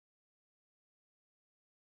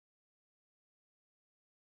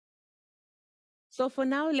So for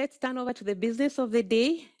now, let's turn over to the business of the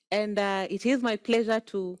day. And it is my pleasure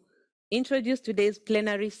to introduce today's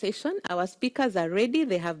plenary session. Our speakers are ready.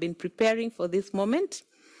 They have been preparing for this moment.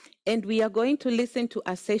 And we are going to listen to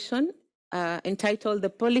a session entitled The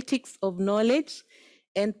Politics of Knowledge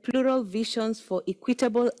and Plural Visions for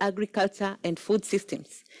Equitable Agriculture and Food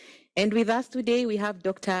Systems. And with us today, we have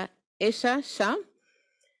Dr. Esha Shah,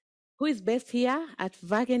 who is based here at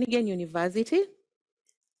Wageningen University.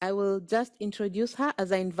 I will just introduce her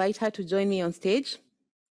as I invite her to join me on stage.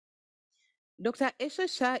 Dr. Esha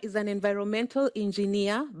Shah is an environmental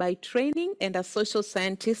engineer by training and a social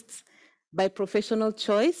scientist by professional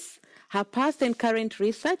choice. Her past and current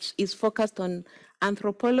research is focused on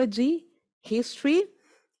anthropology, history,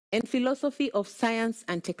 and philosophy of science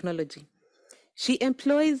and technology. She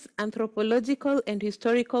employs anthropological and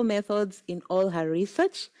historical methods in all her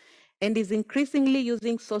research and is increasingly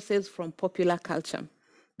using sources from popular culture,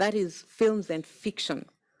 that is, films and fiction,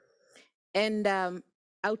 and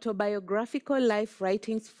autobiographical life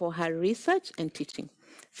writings for her research and teaching.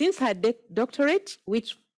 Since her doctorate,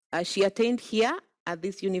 which she attained here at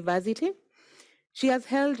this university, she has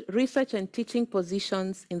held research and teaching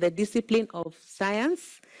positions in the discipline of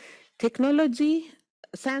science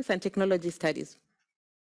and technology studies,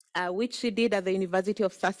 which she did at the University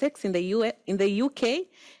of Sussex in the UK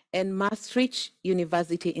and Maastricht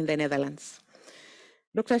University in the Netherlands.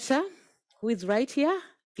 Dr. Shah, who is right here,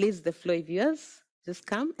 please, the floor is yours. Just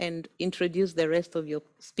come and introduce the rest of your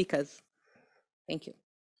speakers. Thank you.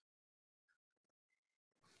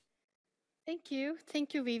 Thank you.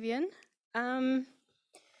 Thank you, Vivian.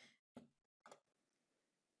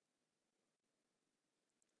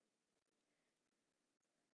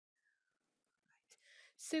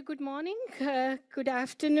 So good morning, good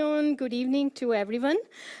afternoon, good evening to everyone.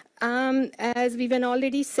 As Vivian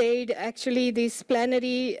already said, actually this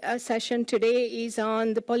plenary session today is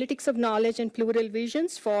on the politics of knowledge and plural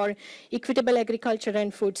visions for equitable agriculture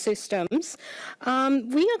and food systems. We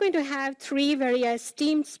are going to have three very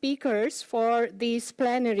esteemed speakers for this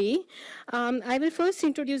plenary. I will first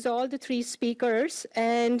introduce all the three speakers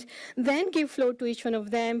and then give floor to each one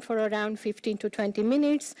of them for around 15 to 20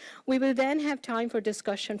 minutes. We will then have time for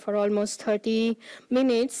discussion for almost 30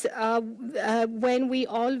 minutes when we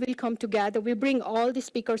all will come together. We bring all the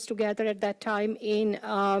speakers together at that time in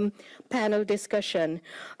panel discussion.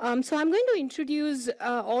 So I'm going to introduce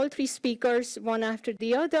all three speakers one after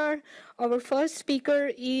the other. Our first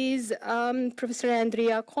speaker is Professor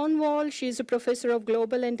Andrea Cornwall. She is a professor of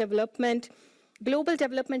Global Development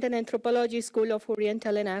and Anthropology, School of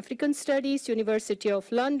Oriental and African Studies, University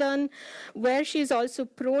of London, where she is also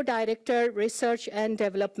Pro-Director, Research and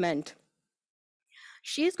Development.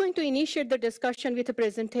 She is going to initiate the discussion with a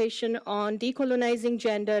presentation on decolonizing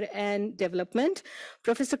gender and development.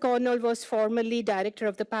 Professor Cornwall was formerly director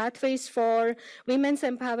of the Pathways for Women's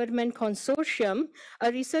Empowerment Consortium,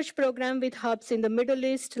 a research program with hubs in the Middle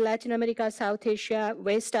East, Latin America, South Asia,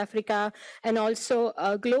 West Africa, and also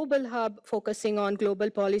a global hub focusing on global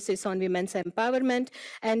policies on women's empowerment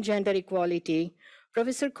and gender equality.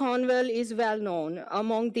 Professor Cornwall is well known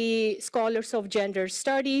among the scholars of gender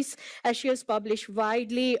studies, as she has published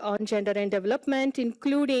widely on gender and development,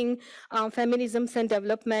 including Feminisms and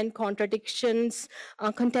Development, Contradictions,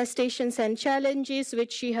 Contestations and Challenges,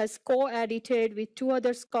 which she has co-edited with two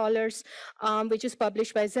other scholars, which is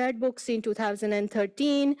published by Z Books in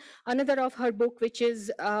 2013. Another of her book, which is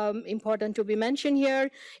important to be mentioned here,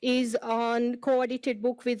 is on co-edited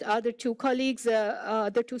book with other two colleagues,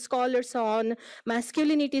 the two scholars on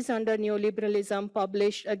Masculinities Under Neoliberalism,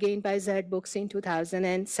 published again by Z Books in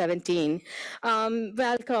 2017.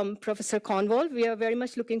 Welcome, Professor Cornwall. We are very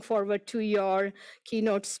much looking forward to your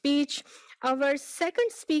keynote speech. Our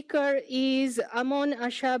second speaker is Amon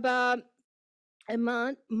Ashaba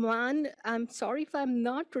Aman, I'm sorry if I'm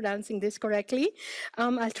not pronouncing this correctly.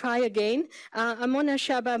 I'll try again. Amon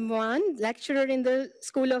Ashaba Aman, lecturer in the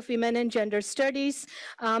School of Women and Gender Studies,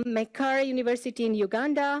 Makerere University in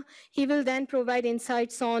Uganda. He will then provide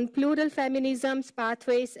insights on plural feminisms,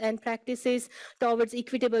 pathways, and practices towards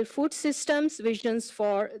equitable food systems, visions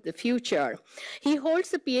for the future. He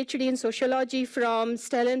holds a PhD in sociology from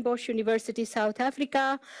Stellenbosch University, South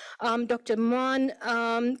Africa. Dr. Aman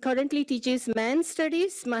currently teaches men's Women's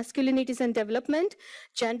Studies, Masculinities and Development,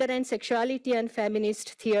 Gender and Sexuality and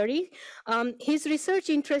Feminist Theory. His research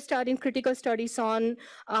interests are in critical studies on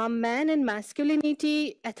man and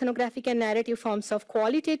masculinity, ethnographic and narrative forms of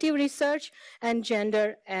qualitative research, and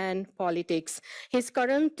gender and politics. His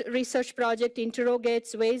current research project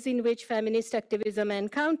interrogates ways in which feminist activism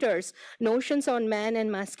encounters notions on man and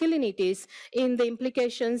masculinities in the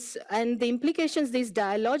implications these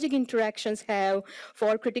dialogic interactions have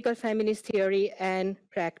for critical feminist theory and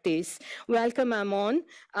practice. Welcome, Amon.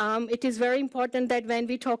 It is very important that when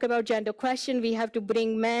we talk about gender question, we have to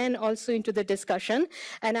bring men also into the discussion.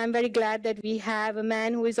 And I'm very glad that we have a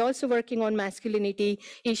man who is also working on masculinity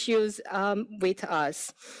issues with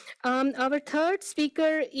us. Our third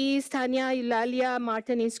speaker is Tanya Eulalia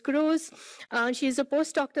Martinez-Cruz. She is a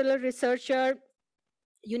postdoctoral researcher,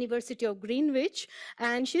 University of Greenwich,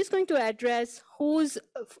 and she's going to address whose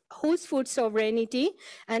food sovereignty,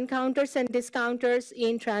 encounters and discounters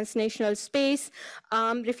in transnational space,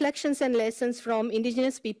 reflections and lessons from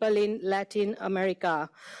indigenous people in Latin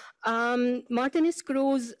America.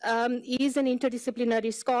 Martinez-Cruz is an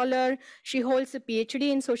interdisciplinary scholar. She holds a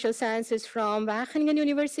PhD in social sciences from Wageningen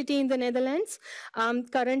University in the Netherlands.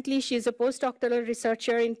 Currently, she is a postdoctoral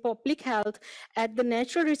researcher in public health at the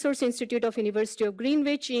Natural Resource Institute of University of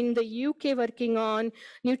Greenwich in the UK, working on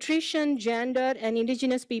nutrition, gender, and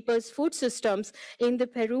indigenous peoples' food systems in the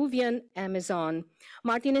Peruvian Amazon.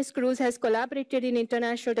 Martinez-Cruz has collaborated in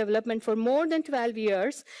international development for more than 12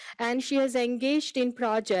 years, and she has engaged in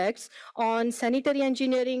projects on sanitary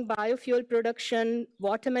engineering, biofuel production,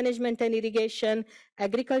 water management and irrigation,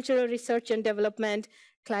 agricultural research and development,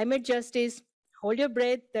 climate justice, hold your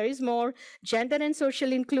breath, there is more, gender and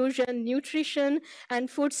social inclusion, nutrition, and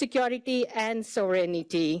food security and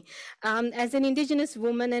sovereignty. As an indigenous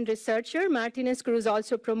woman and researcher, Martinez-Cruz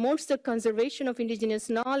also promotes the conservation of indigenous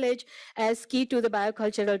knowledge as key to the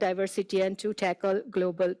biocultural diversity and to tackle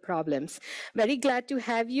global problems. Very glad to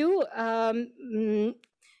have you.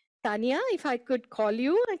 Tanya, if I could call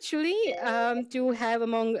you actually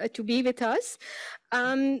to be with us.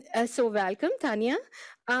 So welcome, Tanya.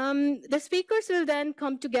 The speakers will then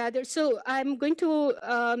come together. So I'm going to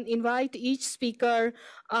invite each speaker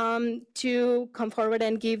to come forward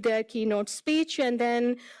and give their keynote speech. And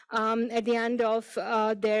then at the end of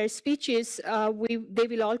their speeches, they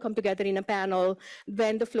will all come together in a panel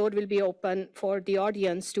when the floor will be open for the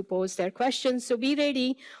audience to pose their questions. So be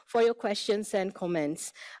ready for your questions and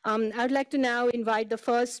comments. I'd like to now invite the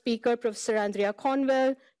first speaker, Professor Andrea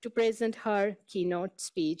Cornwell, to present her keynote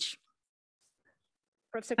speech.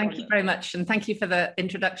 Professor Thank Cornwell. you very much, and thank you for the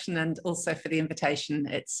introduction and also for the invitation.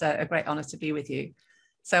 It's a great honor to be with you.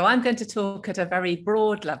 So I'm going to talk at a very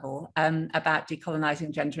broad level about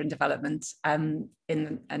decolonizing gender and development and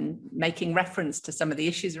making reference to some of the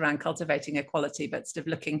issues around cultivating equality, but sort of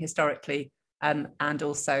looking historically and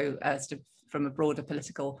also sort of from a broader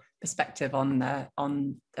political perspective on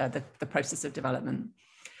the process of development.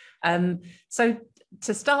 So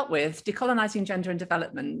to start with, decolonizing gender and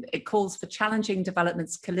development, it calls for challenging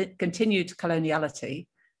development's continued coloniality,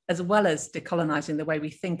 as well as decolonizing the way we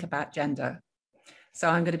think about gender. So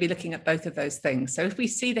I'm going to be looking at both of those things. So if we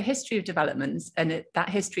see the history of development and that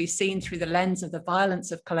history seen through the lens of the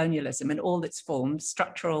violence of colonialism in all its forms,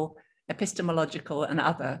 structural, epistemological, and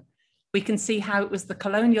other, we can see how it was the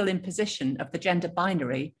colonial imposition of the gender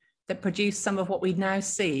binary that produced some of what we now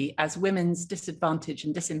see as women's disadvantage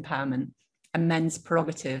and disempowerment and men's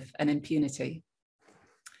prerogative and impunity.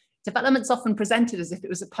 Development's often presented as if it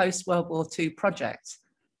was a post-World War II project,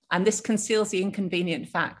 and this conceals the inconvenient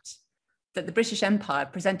fact that the British Empire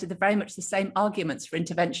presented very much the same arguments for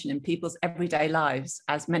intervention in people's everyday lives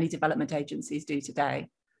as many development agencies do today,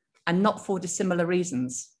 and not for dissimilar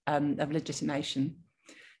reasons of legitimation.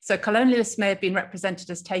 So colonialists may have been represented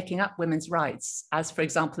as taking up women's rights, as for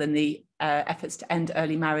example, in the efforts to end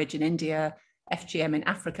early marriage in India, FGM in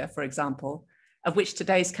Africa, for example, of which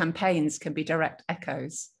today's campaigns can be direct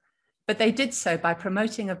echoes. But they did so by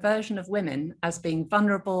promoting a version of women as being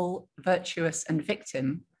vulnerable, virtuous, and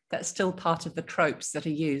victim that's still part of the tropes that are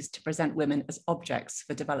used to present women as objects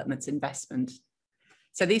for development's investment.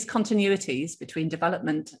 So these continuities between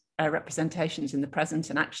development representations in the present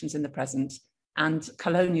and actions in the present and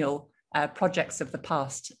colonial projects of the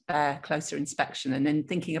past bear closer inspection. And in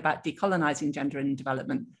thinking about decolonizing gender and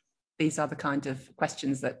development, these are the kind of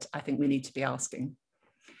questions that I think we need to be asking.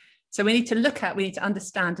 So we need to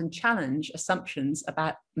understand and challenge assumptions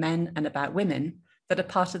about men and about women that are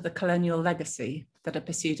part of the colonial legacy that are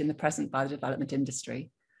pursued in the present by the development industry.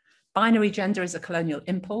 Binary gender is a colonial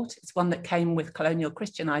import. It's one that came with colonial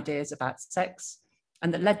Christian ideas about sex,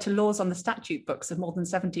 and that led to laws on the statute books of more than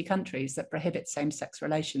 70 countries that prohibit same-sex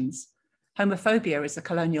relations. Homophobia is a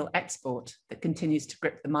colonial export that continues to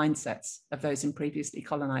grip the mindsets of those in previously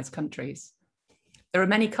colonized countries. There are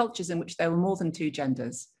many cultures in which there were more than two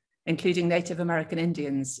genders, including Native American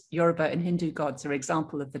Indians. Yoruba and Hindu gods are an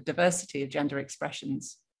example of the diversity of gender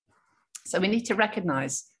expressions. So we need to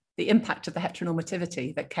recognize the impact of the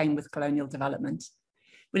heteronormativity that came with colonial development.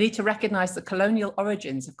 We need to recognize the colonial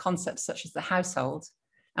origins of concepts such as the household,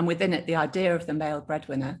 and within it, the idea of the male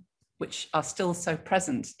breadwinner, which are still so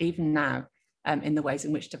present even now in the ways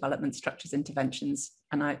in which development structures interventions,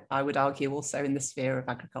 and I would argue also in the sphere of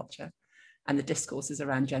agriculture and the discourses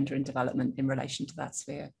around gender and development in relation to that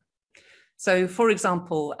sphere. So, for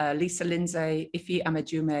example, Lisa Lindsay, Ife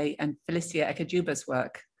Amajume, and Felicia Ekajuba's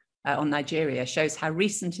work on Nigeria shows how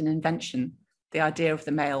recent an invention the idea of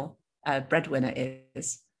the male breadwinner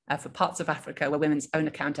is for parts of Africa where women's own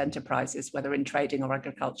account enterprises, whether in trading or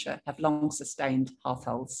agriculture, have long sustained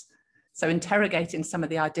hearthholds. So interrogating some of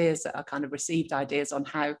the ideas that are kind of received ideas on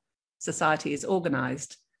how society is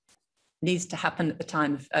organized needs to happen at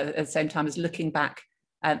the same time as looking back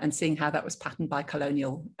and seeing how that was patterned by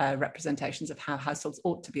colonial representations of how households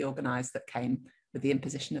ought to be organized that came with the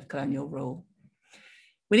imposition of colonial rule.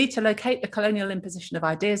 We need to locate the colonial imposition of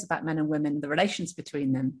ideas about men and women, the relations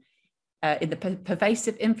between them, in the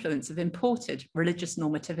pervasive influence of imported religious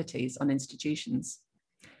normativities on institutions.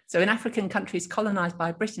 So in African countries colonized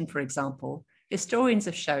by Britain, for example, historians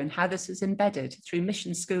have shown how this was embedded through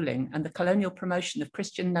mission schooling and the colonial promotion of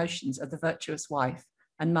Christian notions of the virtuous wife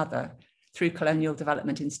and mother through colonial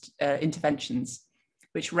development interventions,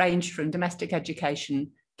 which ranged from domestic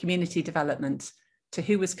education, community development, to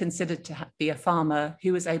who was considered to be a farmer,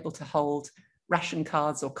 who was able to hold ration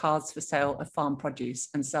cards or cards for sale of farm produce,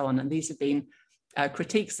 and so on. And these have been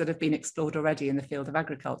critiques that have been explored already in the field of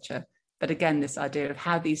agriculture. But again, this idea of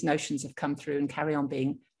how these notions have come through and carry on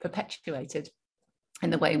being perpetuated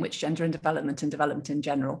in the way in which gender and development in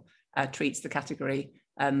general treats the category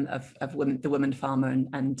of women, the woman farmer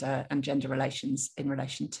and gender relations in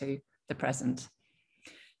relation to the present.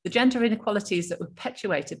 The gender inequalities that were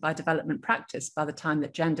perpetuated by development practice by the time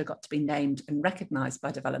that gender got to be named and recognized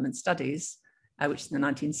by development studies, which is in the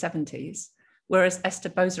 1970s, whereas Esther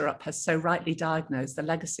Boserup has so rightly diagnosed the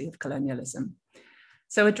legacy of colonialism.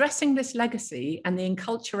 So addressing this legacy and the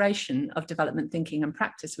enculturation of development thinking and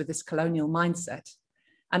practice with this colonial mindset,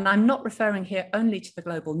 and I'm not referring here only to the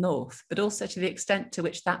global north, but also to the extent to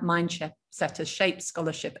which that mindset has shaped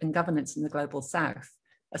scholarship and governance in the global south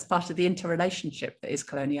as part of the interrelationship that is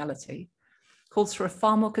coloniality, calls for a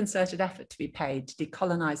far more concerted effort to be paid to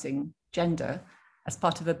decolonizing gender as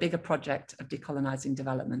part of a bigger project of decolonizing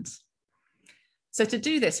development. So to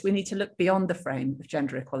do this, we need to look beyond the frame of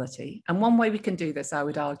gender equality. And one way we can do this, I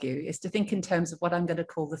would argue, is to think in terms of what I'm going to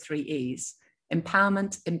call the 3 E's: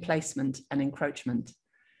 empowerment, emplacement, and encroachment.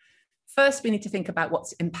 First, we need to think about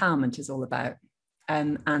what empowerment is all about.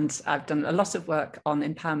 And I've done a lot of work on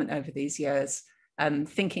empowerment over these years,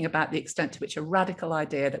 thinking about the extent to which a radical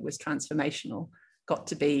idea that was transformational got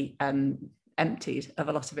to be emptied of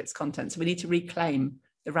a lot of its content. So we need to reclaim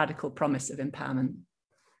the radical promise of empowerment.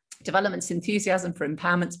 Development's enthusiasm for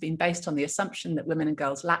empowerment has been based on the assumption that women and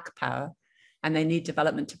girls lack power, and they need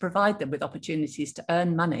development to provide them with opportunities to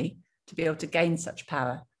earn money to be able to gain such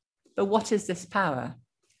power. But what is this power?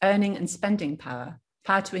 Earning and spending power,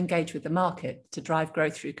 power to engage with the market, to drive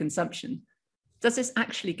growth through consumption. Does this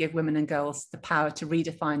actually give women and girls the power to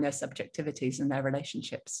redefine their subjectivities and their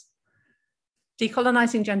relationships?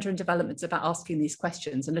 Decolonizing gender and development is about asking these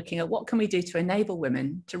questions and looking at what can we do to enable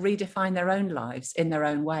women to redefine their own lives in their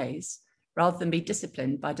own ways, rather than be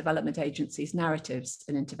disciplined by development agencies' narratives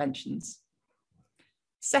and interventions.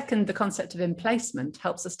 Second, the concept of emplacement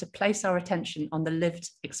helps us to place our attention on the lived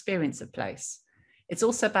experience of place. It's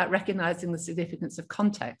also about recognizing the significance of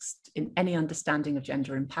context in any understanding of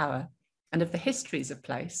gender and power, and of the histories of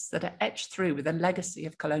place that are etched through with a legacy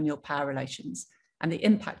of colonial power relations and the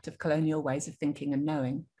impact of colonial ways of thinking and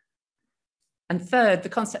knowing. And third, the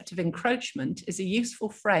concept of encroachment is a useful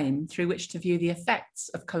frame through which to view the effects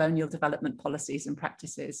of colonial development policies and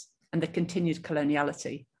practices and the continued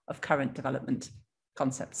coloniality of current development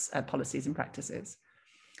concepts, policies and practices.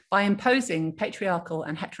 By imposing patriarchal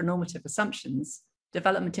and heteronormative assumptions,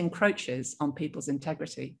 development encroaches on people's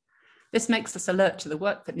integrity. This makes us alert to the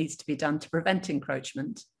work that needs to be done to prevent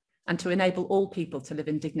encroachment and to enable all people to live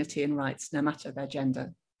in dignity and rights, no matter their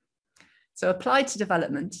gender. So applied to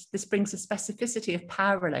development, this brings a specificity of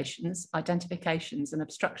power relations, identifications, and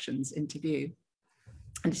obstructions into view.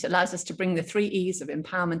 And it allows us to bring the 3 E's of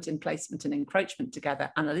empowerment, emplacement, and encroachment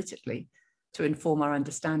together analytically to inform our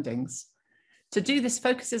understandings. To do this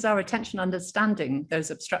focuses our attention on understanding those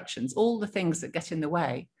obstructions, all the things that get in the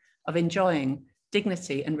way of enjoying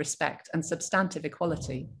dignity and respect and substantive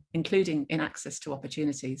equality, including in access to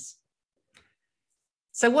opportunities.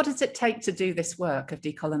 So what does it take to do this work of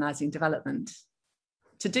decolonising development?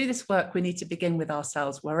 To do this work, we need to begin with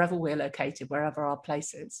ourselves, wherever we're located, wherever our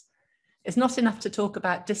place is. It's not enough to talk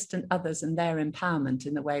about distant others and their empowerment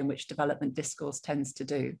in the way in which development discourse tends to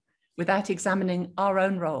do, without examining our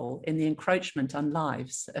own role in the encroachment on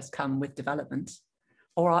lives that has come with development,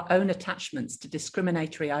 or our own attachments to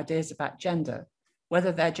discriminatory ideas about gender,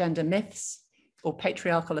 whether they're gender myths or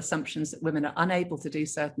patriarchal assumptions that women are unable to do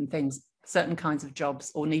certain things, certain kinds of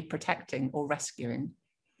jobs, or need protecting or rescuing.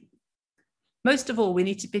 Most of all, we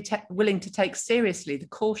need to be willing to take seriously the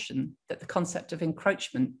caution that the concept of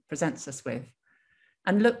encroachment presents us with,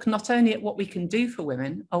 and look not only at what we can do for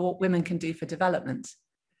women or what women can do for development,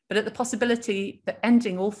 but at the possibility that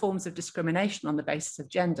ending all forms of discrimination on the basis of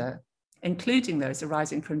gender, including those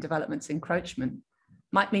arising from development's encroachment,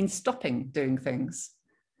 might mean stopping doing things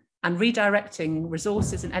and redirecting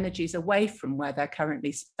resources and energies away from where they're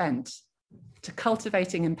currently spent to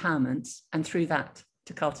cultivating empowerment, and through that,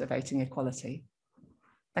 to cultivating equality.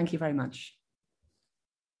 Thank you very much.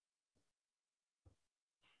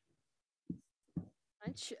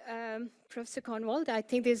 Professor Cornwall, I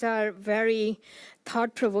think these are very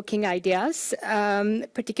thought-provoking ideas,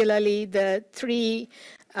 particularly the 3E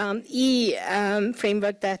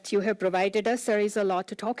framework that you have provided us. There is a lot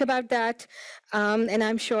to talk about that, and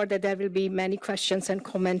I'm sure that there will be many questions and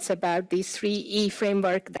comments about this 3E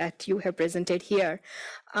framework that you have presented here.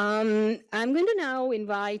 I'm going to now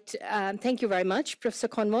invite, thank you very much, Professor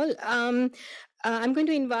Cornwall. I'm going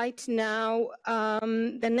to invite now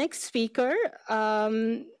the next speaker,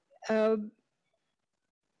 Amona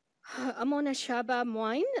Shaba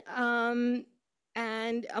Moine,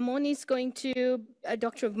 and Amon is going to,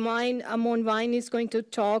 Dr. Amon Wine is going to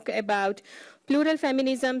talk about plural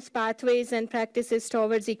feminisms, pathways and practices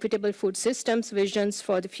towards equitable food systems, visions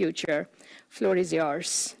for the future. Floor is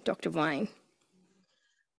yours, Dr. Wine.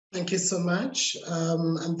 Thank you so much,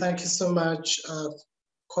 and thank you so much,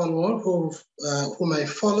 Cornwall, whom I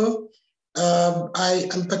follow. I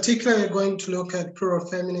am particularly going to look at plural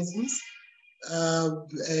feminisms, a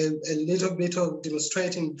little bit of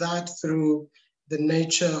demonstrating that through the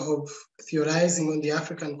nature of theorizing on the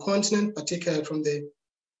African continent, particularly from the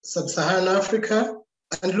sub-Saharan Africa,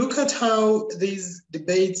 and look at how these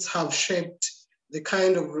debates have shaped the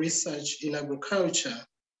kind of research in agriculture.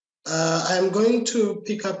 I'm going to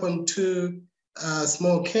pick up on two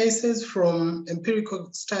small cases from empirical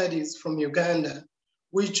studies from Uganda,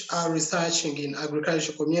 which are researching in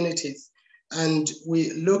agricultural communities. And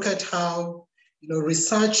we look at how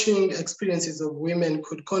researching experiences of women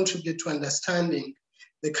could contribute to understanding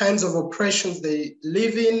the kinds of oppressions they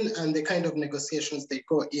live in and the kind of negotiations they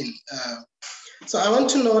go in. So I want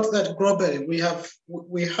to note that globally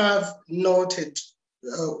we have noted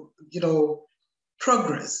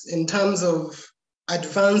progress in terms of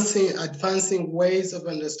advancing ways of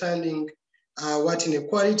understanding what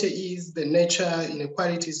inequality is, the nature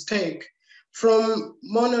inequalities take, from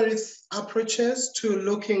monolith approaches to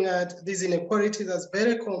looking at these inequalities as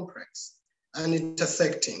very complex and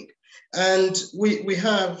intersecting. And we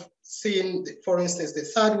have seen, for instance, the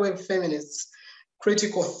third wave feminists'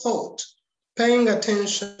 critical thought, paying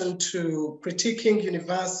attention to critiquing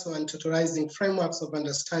universal and totalizing frameworks of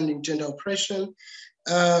understanding gender oppression,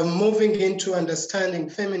 moving into understanding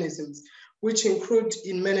feminisms, which include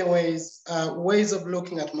in many ways, ways of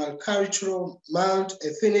looking at multicultural,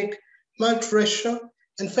 multi-ethnic, multiracial,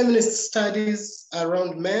 and feminist studies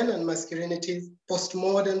around men and masculinity,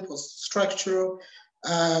 postmodern,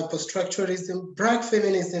 post-structuralism, Black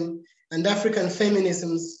feminism, and African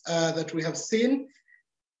feminisms that we have seen,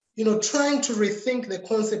 trying to rethink the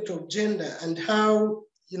concept of gender and how,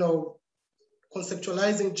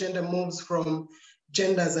 conceptualizing gender moves from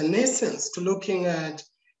gender as an essence to looking at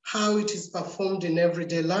how it is performed in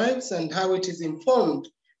everyday lives and how it is informed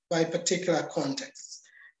by particular contexts.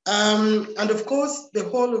 And of course, the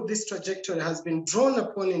whole of this trajectory has been drawn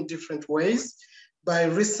upon in different ways by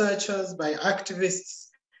researchers, by activists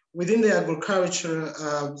within the agriculture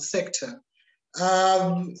sector.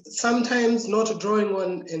 Sometimes not drawing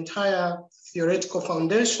on entire theoretical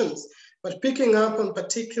foundations, but picking up on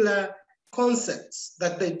particular concepts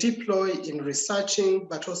that they deploy in researching,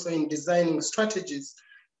 but also in designing strategies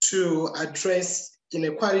to address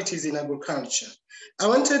inequalities in agriculture. I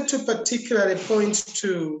wanted to particularly point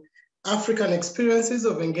to African experiences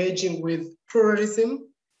of engaging with pluralism,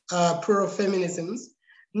 plural feminisms,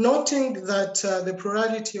 noting that the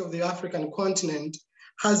plurality of the African continent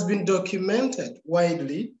has been documented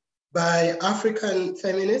widely by African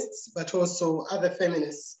feminists, but also other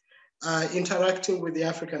feminists interacting with the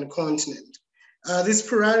African continent. This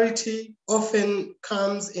plurality often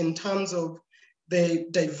comes in terms of the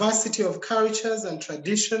diversity of cultures and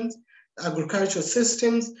traditions, agricultural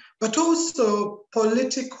systems, but also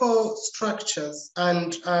political structures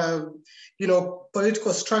and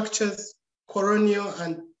political structures, colonial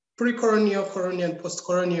and pre-colonial, colonial and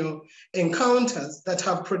post-colonial encounters that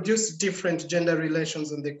have produced different gender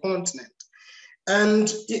relations on the continent.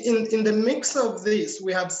 And in the mix of this,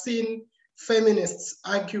 we have seen feminists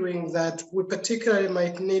arguing that we particularly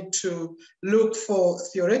might need to look for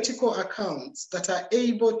theoretical accounts that are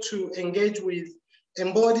able to engage with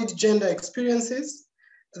embodied gender experiences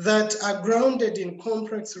that are grounded in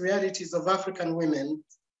complex realities of African women's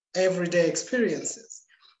everyday experiences.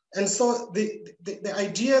 And so the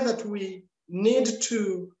idea that we need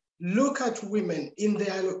to look at women in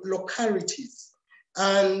their localities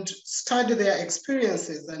and study their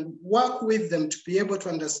experiences and work with them to be able to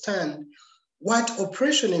understand what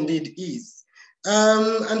oppression indeed is.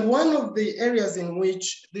 And one of the areas in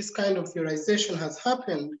which this kind of theorization has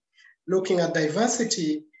happened, looking at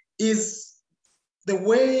diversity, is the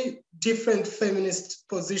way different feminist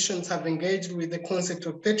positions have engaged with the concept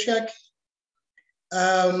of patriarchy,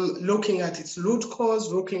 looking at its root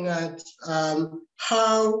cause, looking at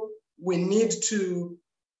how we need to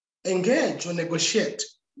engage or negotiate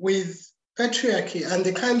with patriarchy and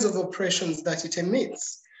the kinds of oppressions that it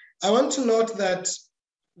emits. I want to note that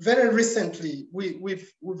very recently we've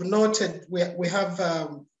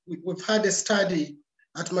had a study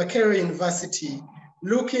at Makerere University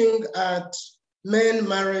looking at men,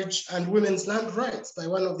 marriage, and women's land rights by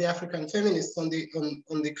one of the African feminists on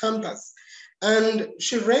the campus. And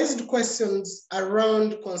she raised questions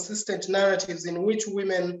around consistent narratives in which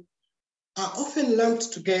women are often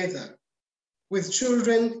lumped together with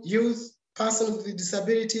children, youth, persons with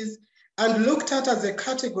disabilities, and looked at as a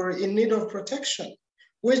category in need of protection,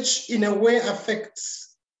 which in a way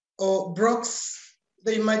affects or blocks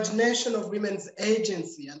the imagination of women's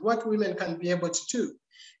agency and what women can be able to do.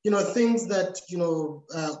 Things that,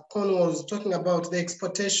 Cornwall was talking about, the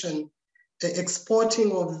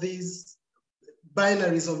exporting of these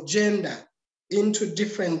binaries of gender into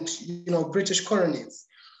different, British colonies.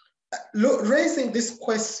 Raising this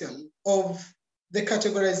question of the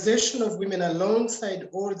categorization of women alongside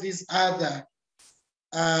all these other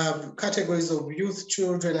categories of youth,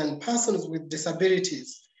 children, and persons with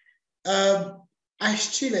disabilities.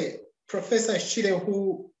 Professor Ashile,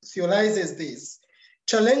 who theorizes this,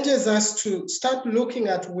 challenges us to start looking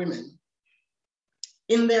at women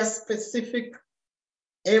in their specific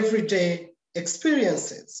everyday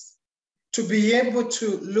experiences, to be able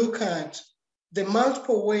to look at the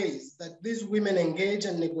multiple ways that these women engage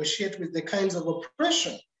and negotiate with the kinds of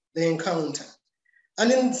oppression they encounter.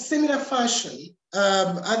 And in similar fashion,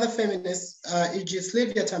 other feminists, e.g.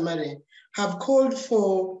 Sylvia Tamari, have called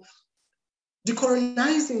for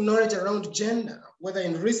decolonizing knowledge around gender, whether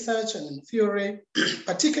in research and in theory,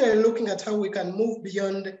 particularly looking at how we can move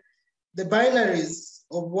beyond the binaries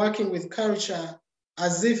of working with culture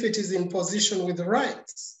as if it is in position with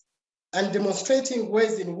rights, and demonstrating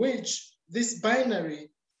ways in which this binary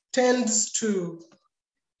tends to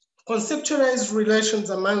conceptualize relations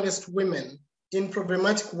amongst women in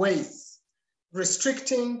problematic ways,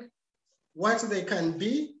 restricting what they can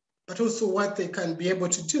be, but also what they can be able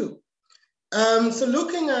to do. So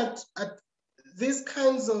looking at these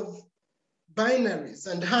kinds of binaries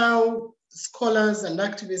and how scholars and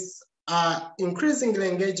activists are increasingly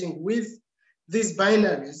engaging with these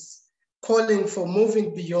binaries, calling for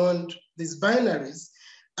moving beyond these binaries,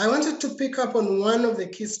 I wanted to pick up on one of the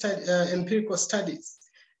key empirical studies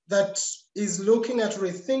that is looking at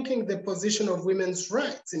rethinking the position of women's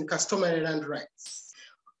rights in customary land rights.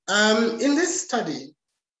 In this study,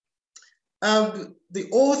 the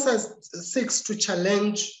author seeks to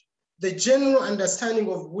challenge the general understanding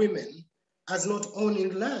of women as not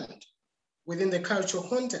owning land within the cultural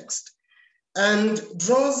context, and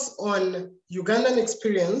draws on Ugandan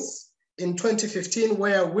experience in 2015,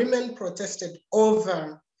 where women protested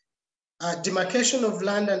over demarcation of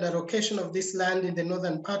land and allocation of this land in the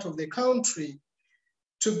northern part of the country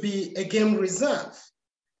to be a game reserve.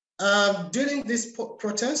 During this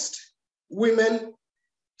protest, women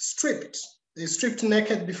they stripped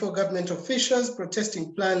naked before government officials,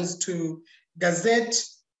 protesting plans to gazette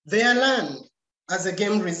their land as a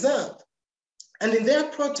game reserve. And in their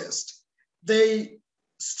protest, they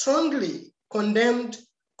strongly condemned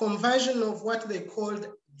conversion of what they called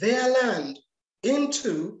their land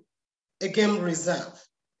into a game reserve.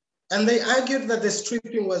 And they argued that the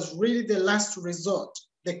stripping was really the last resort,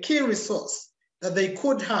 the key resource that they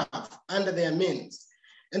could have under their means.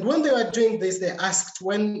 And when they were doing this, they asked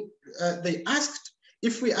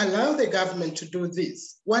if we allow the government to do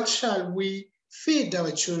this, what shall we feed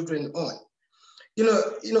our children on?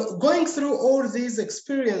 Going through all these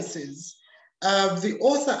experiences, the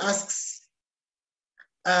author asks,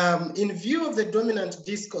 in view of the dominant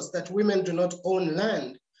discourse that women do not own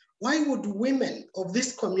land, why would women of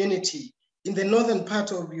this community in the northern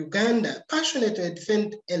part of Uganda passionately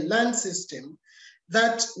defend a land system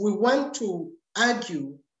that we want to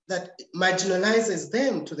argue that marginalizes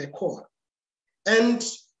them to the core? And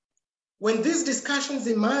when these discussions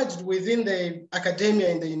emerged within the academia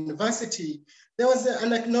in the university, there was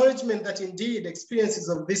an acknowledgement that indeed experiences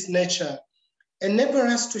of this nature enable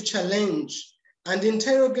us to challenge and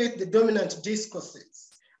interrogate the dominant discourses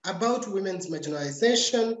about women's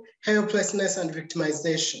marginalization, helplessness, and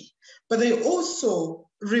victimization. But they also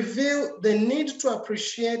reveal the need to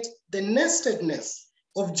appreciate the nestedness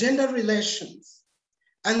of gender relations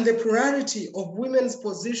and the plurality of women's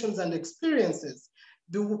positions and experiences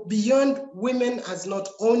beyond women as not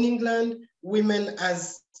owning land, women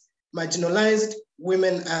as marginalized,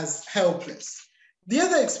 women as helpless. The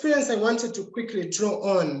other experience I wanted to quickly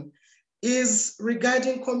draw on is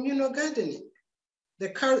regarding communal gardening, the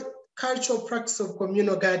cultural practice of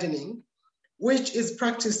communal gardening, which is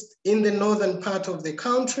practiced in the northern part of the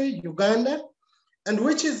country, Uganda, and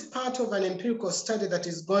which is part of an empirical study that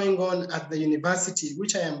is going on at the university,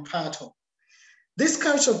 which I am part of. This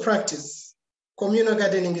cultural practice, communal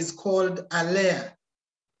gardening, is called alea,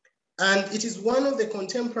 and it is one of the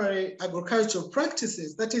contemporary agricultural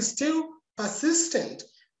practices that is still persistent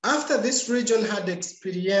after this region had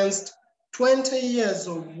experienced 20 years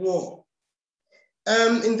of war.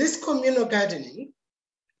 In this communal gardening,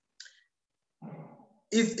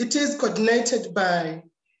 it is coordinated by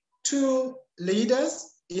two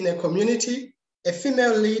leaders in a community, a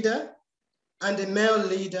female leader and a male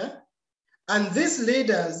leader. And these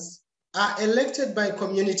leaders are elected by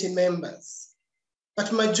community members.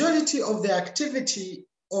 But majority of the activity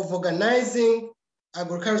of organizing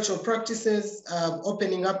agricultural practices,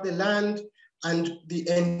 opening up the land, and the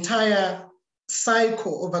entire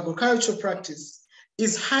cycle of agricultural practice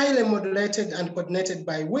is highly modulated and coordinated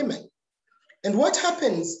by women. And what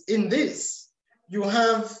happens in this, you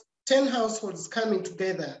have 10 households coming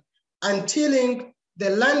together and tilling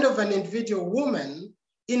the land of an individual woman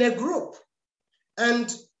in a group.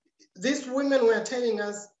 And these women were telling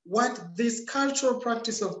us what this cultural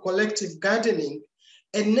practice of collective gardening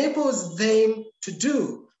enables them to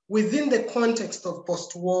do within the context of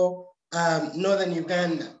post-war northern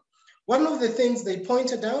Uganda. One of the things they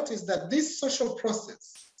pointed out is that this social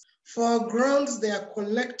process foregrounds their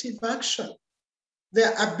collective action,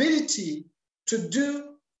 their ability to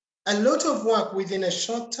do a lot of work within a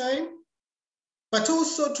short time, but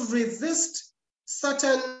also to resist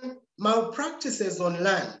certain malpractices on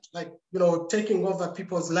land, like taking over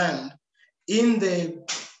people's land in the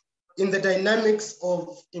dynamics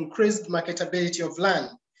of increased marketability of land.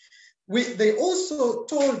 They also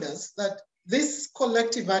told us that this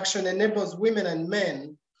collective action enables women and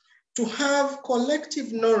men to have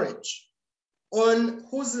collective knowledge on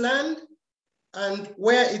whose land and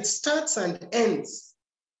where it starts and ends,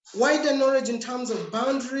 wider knowledge in terms of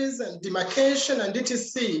boundaries and demarcation and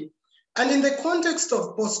etc. And in the context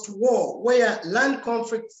of post-war, where land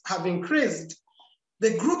conflicts have increased,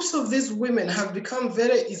 the groups of these women have become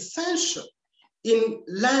very essential in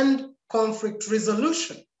land conflict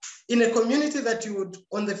resolution in a community that you would,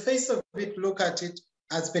 on the face of it, look at it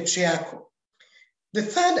as patriarchal. The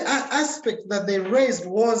third aspect that they raised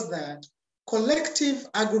was that collective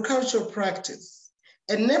agricultural practice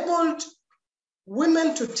enabled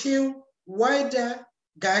women to till wider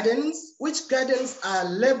gardens, which gardens are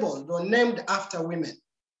labeled or named after women.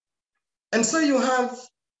 And so you have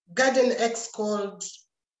Garden X called,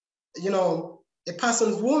 a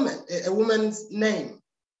person's a woman's name.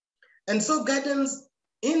 And so gardens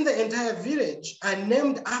in the entire village are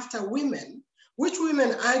named after women, which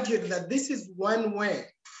women argued that this is one way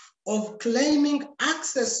of claiming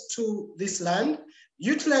access to this land,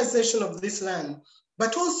 utilization of this land,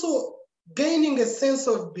 but also gaining a sense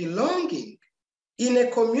of belonging in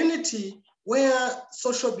a community where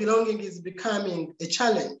social belonging is becoming a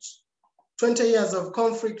challenge. 20 years of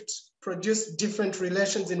conflict produced different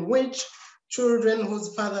relations in which children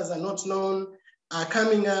whose fathers are not known are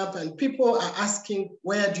coming up and people are asking,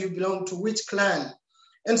 where do you belong to, which clan?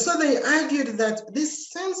 And so they argued that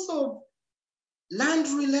this sense of land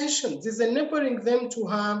relations is enabling them to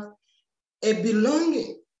have a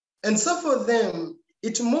belonging. And so for them,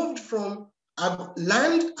 It moved from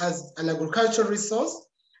land as an agricultural resource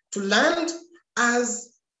to land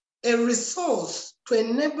as a resource to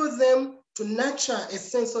enable them to nurture a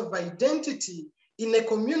sense of identity in a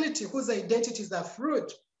community whose identities are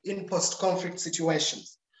fluid in post-conflict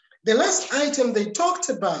situations. The last item they talked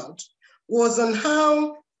about was on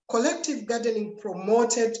how collective gardening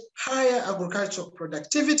promoted higher agricultural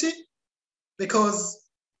productivity because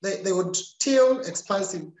they would till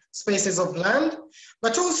expansive spaces of land,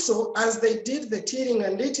 but also as they did the tilling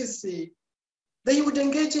and etc., they would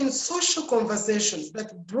engage in social conversations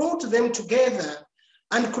that brought them together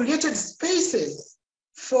and created spaces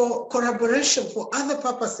for collaboration for other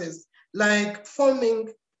purposes, like forming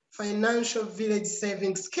financial village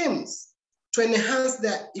saving schemes to enhance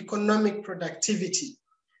their economic productivity.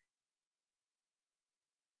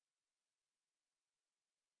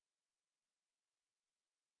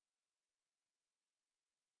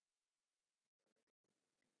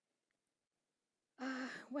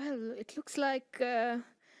 Well, it looks like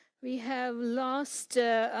we have lost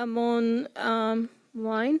Amon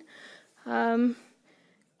Wine.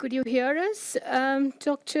 Could you hear us,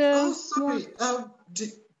 Dr. Oh, sorry.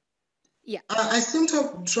 Yeah. I seem to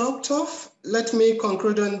have dropped off. Let me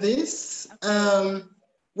conclude on this. Okay.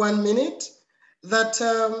 1 minute. That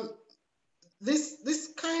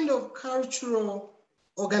this kind of cultural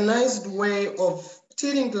organized way of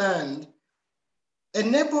tilling land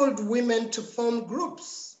enabled women to form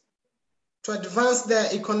groups to advance their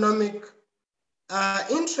economic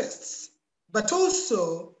interests, but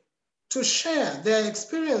also to share their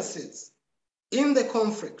experiences in the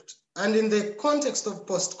conflict and in the context of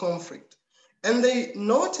post-conflict. And they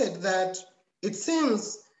noted that it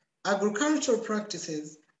seems agricultural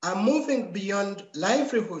practices are moving beyond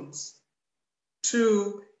livelihoods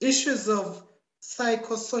to issues of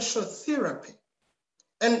psychosocial therapy.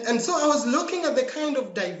 And so I was looking at the kind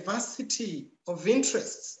of diversity of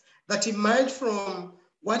interests that emerge from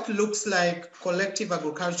what looks like collective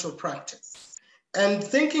agricultural practice, and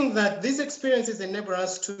thinking that these experiences enable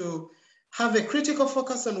us to have a critical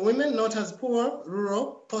focus on women, not as poor,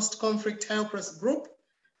 rural, post-conflict helpless group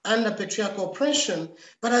under patriarchal oppression,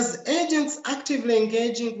 but as agents actively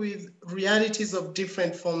engaging with realities of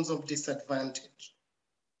different forms of disadvantage.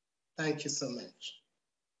 Thank you so much.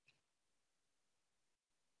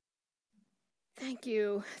 Thank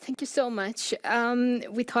you. Thank you so much.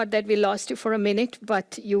 We thought that we lost you for a minute,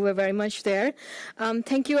 but you were very much there.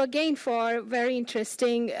 Thank you again for very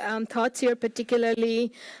interesting thoughts here,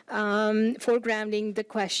 particularly foregrounding the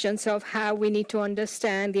questions of how we need to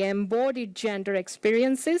understand the embodied gender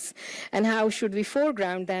experiences and how should we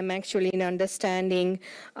foreground them actually in understanding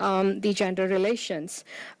the gender relations.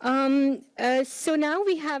 So now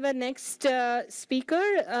we have a next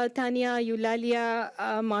speaker, Tania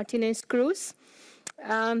Eulalia Martinez Cruz.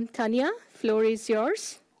 Tania, floor is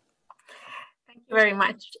yours. Thank you very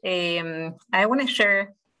much. I want to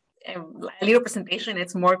share a little presentation.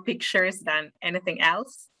 It's more pictures than anything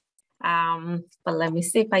else. But let me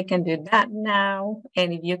see if I can do that now.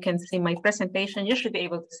 And if you can see my presentation, you should be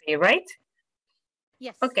able to see it, right?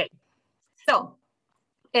 Yes. Okay. So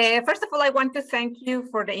first of all, I want to thank you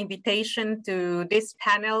for the invitation to this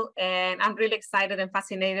panel. And I'm really excited and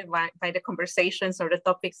fascinated by the conversations or the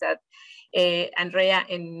topics that Andrea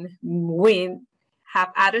and Win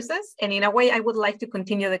have addressed us. And in a way, I would like to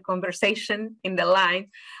continue the conversation in the line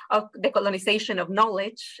of the colonization of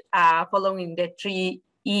knowledge, following the 3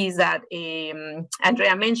 E's that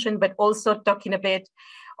Andrea mentioned, but also talking a bit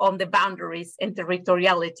on the boundaries and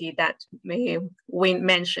territoriality that Win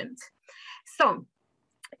mentioned. So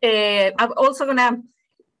I'm also going to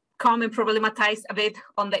come and problematize a bit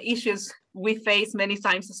on the issues we face many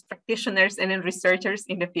times as practitioners and in researchers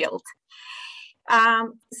in the field.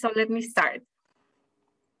 So let me start.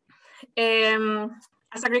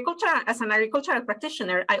 As an agricultural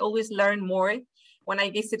practitioner, I always learn more when I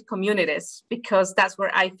visit communities, because that's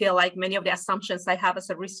where I feel like many of the assumptions I have as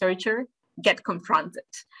a researcher get confronted.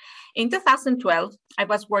 In 2012, I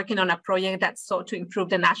was working on a project that sought to improve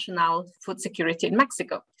the national food security in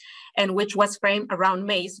Mexico, and which was framed around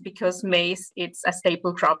maize because maize is a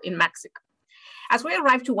staple crop in Mexico. As we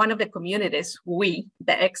arrived to one of the communities, we,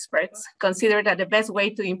 the experts, considered that the best way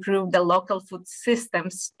to improve the local food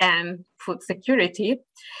systems and food security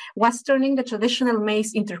was turning the traditional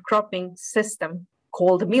maize intercropping system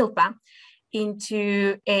called milpa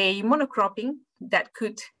into a monocropping that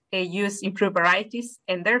could use improved varieties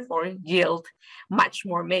and therefore yield much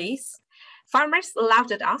more maize. Farmers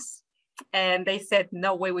laughed at us and they said,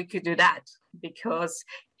 no way we could do that, because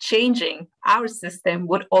changing our system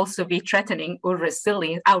would also be threatening our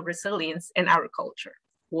resilience and our culture.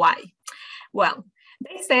 Why? Well,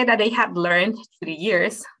 They say that they have learned through the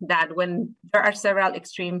years that when there are several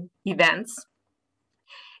extreme events,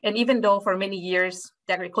 and even though for many years,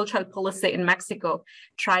 the agricultural policy in Mexico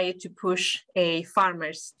tried to push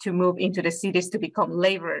farmers to move into the cities to become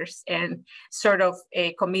laborers and sort of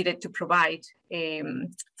committed to provide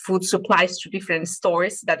food supplies to different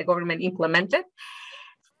stores that the government implemented,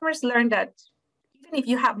 farmers learned that even if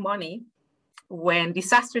you have money, when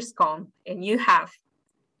disasters come and you have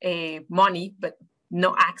money, but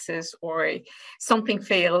no access or something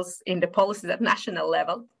fails in the policies at national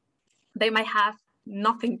level, they might have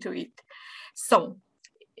nothing to eat. So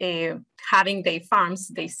having their farms,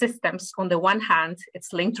 their systems, on the one hand,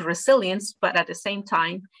 it's linked to resilience, but at the same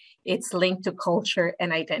time, it's linked to culture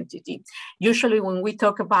and identity. Usually when we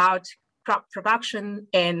talk about crop production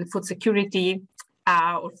and food security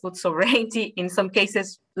or food sovereignty, in some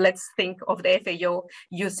cases, let's think of the FAO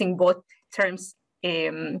using both terms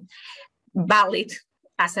valid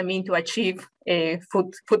as a mean to achieve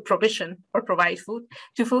food provision or provide food.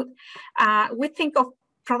 We think of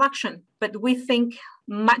production, but we think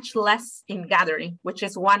much less in gathering, which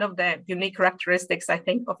is one of the unique characteristics, I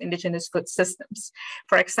think, of indigenous food systems.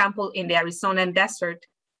 For example, in the Arizonan desert,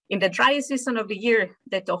 in the driest season of the year,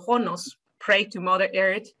 the Tohonos pray to Mother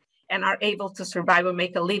Earth and are able to survive and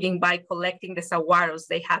make a living by collecting the saguaros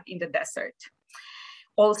they have in the desert.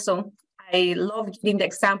 Also, I love giving the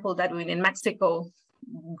example that when in Mexico,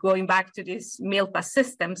 going back to these milpa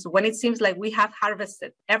systems, when it seems like we have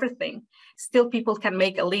harvested everything, still people can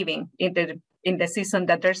make a living in the season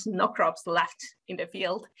that there's no crops left in the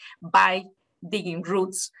field by digging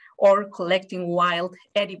roots or collecting wild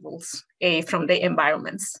edibles from the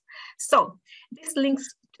environments. So this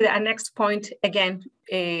links to the next point, again,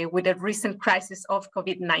 with the recent crisis of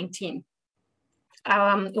COVID-19.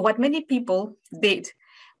 What many people did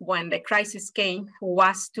when the crisis came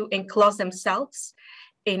was to enclose themselves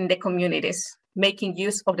in the communities, making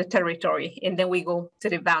use of the territory. And then we go to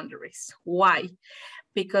the boundaries. Why?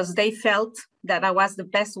 Because they felt that that was the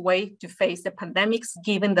best way to face the pandemics,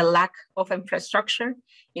 given the lack of infrastructure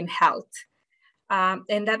in health.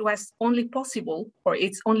 And that was only possible, or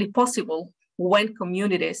it's only possible when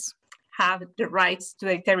communities have the rights to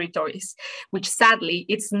their territories, which sadly,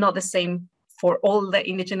 it's not the same for all the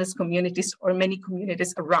indigenous communities or many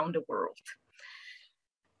communities around the world.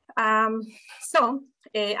 I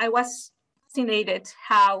was fascinated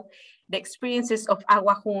how the experiences of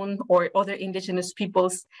Aguajún or other indigenous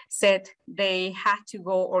peoples said they had to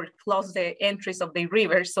go or close the entries of the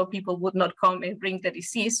rivers so people would not come and bring the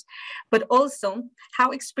disease, but also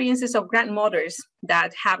how experiences of grandmothers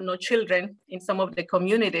that have no children in some of the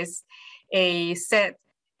communities said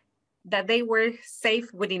that they were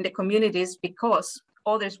safe within the communities because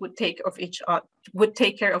others would take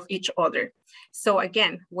care of each other. So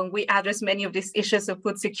again, when we address many of these issues of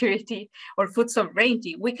food security or food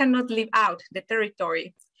sovereignty, we cannot leave out the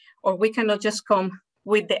territory, or we cannot just come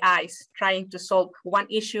with the eyes trying to solve one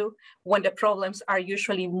issue when the problems are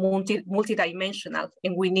usually multidimensional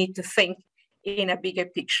and we need to think in a bigger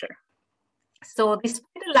picture. So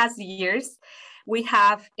despite the last years, we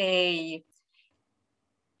have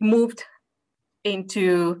moved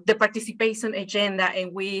into the participation agenda,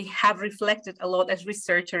 and we have reflected a lot as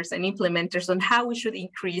researchers and implementers on how we should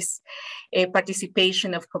increase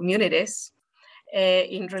participation of communities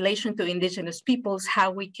in relation to indigenous peoples, how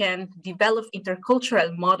we can develop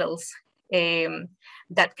intercultural models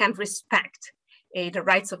that can respect the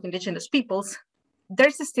rights of indigenous peoples.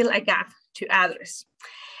 There's still a gap to address.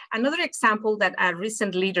 Another example that a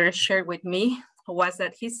recent leader shared with me was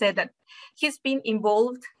that he said that he's been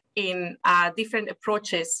involved in different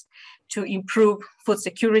approaches to improve food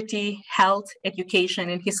security, health, education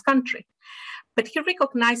in his country. But he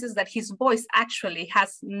recognizes that his voice actually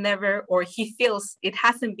has never, or he feels it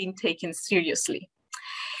hasn't been taken seriously.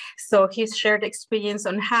 So he's shared experience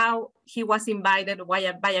on how he was invited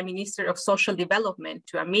by a minister of social development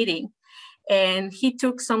to a meeting, and he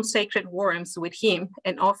took some sacred worms with him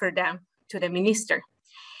and offered them to the minister.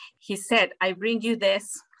 He said, I bring you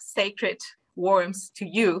this sacred worms to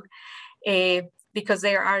you because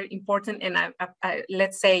they are important, and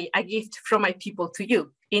let's say a gift from my people to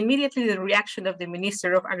you. Immediately the reaction of the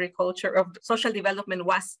Minister of Agriculture, of Social Development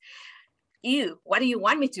was, ew, what do you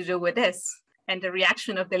want me to do with this? And the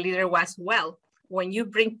reaction of the leader was, well, when you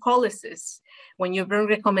bring policies, when you bring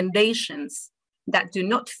recommendations that do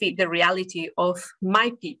not fit the reality of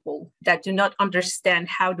my people, that do not understand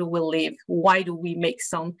how do we live, why do we make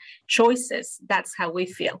some choices, that's how we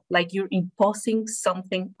feel, like you're imposing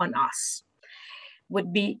something on us.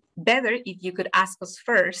 would be better if you could ask us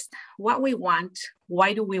first what we want,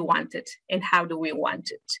 why do we want it, and how do we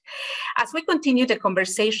want it. As we continued the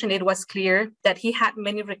conversation, it was clear that he had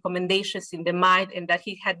many recommendations in the mind and that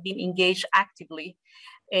he had been engaged actively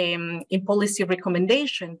in policy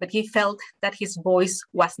recommendation, but he felt that his voice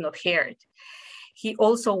was not heard. He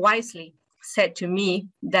also wisely said to me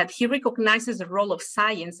that he recognizes the role of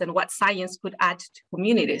science and what science could add to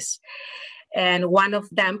communities. And one of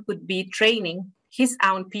them could be training his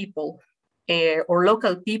own people or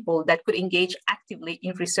local people that could engage actively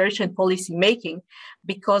in research and policy making,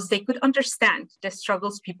 because they could understand the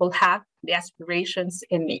struggles people have, the aspirations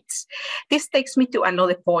and needs. This takes me to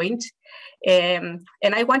another point. And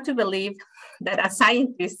I want to believe that as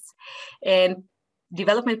scientists and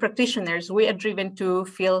development practitioners, we are driven to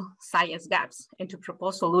fill science gaps and to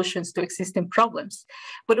propose solutions to existing problems.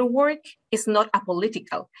 But our work is not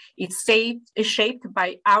apolitical. It's shaped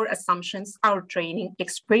by our assumptions, our training,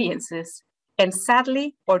 experiences, and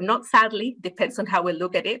sadly, or not sadly, depends on how we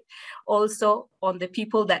look at it, also on the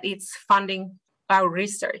people that it's funding our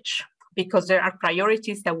research, because there are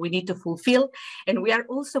priorities that we need to fulfill. And we are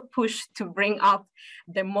also pushed to bring up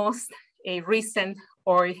the most recent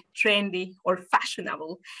or trendy or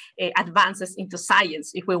fashionable advances into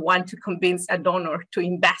science if we want to convince a donor to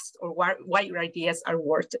invest or why your ideas are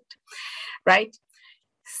worth it, right?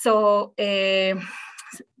 So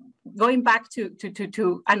going back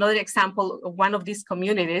to another example of one of these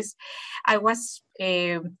communities, I was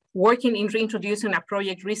working in reintroducing a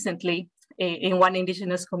project recently in one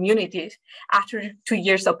indigenous community after 2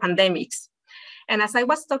 years of pandemics. And as I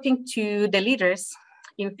was talking to the leaders,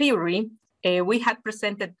 in theory, we had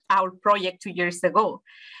presented our project 2 years ago,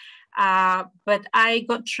 but I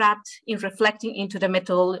got trapped in reflecting into the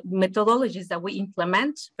methodologies that we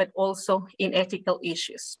implement, but also in ethical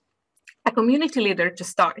issues. A community leader to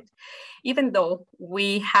start, even though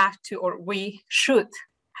we have to, or we should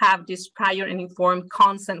have this prior and informed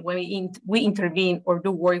consent when we intervene or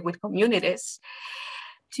do work with communities.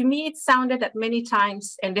 To me, it sounded that many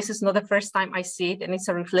times, and this is not the first time I see it, and it's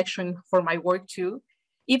a reflection for my work too,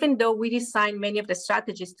 even though we design many of the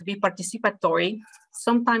strategies to be participatory,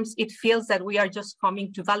 sometimes it feels that we are just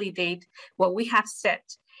coming to validate what we have said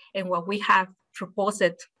and what we have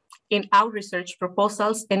proposed in our research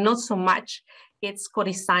proposals, and not so much it's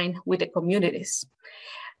co-designed with the communities.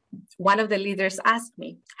 One of the leaders asked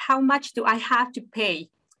me, how much do I have to pay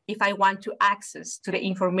if I want to access to the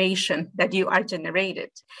information that you are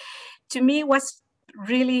generated? To me, it was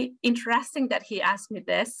really interesting that he asked me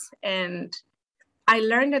this, and I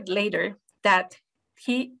learned it later that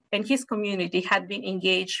he and his community had been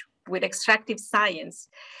engaged with extractive science,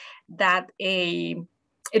 that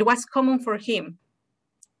it was common for him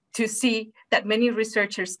to see that many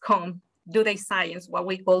researchers come, do their science, what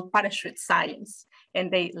we call parachute science,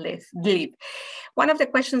 and they leave. One of the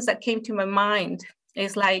questions that came to my mind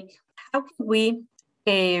is like, how can we,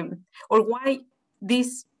 or why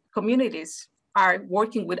these communities are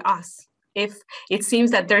working with us if it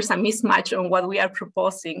seems that there's a mismatch on what we are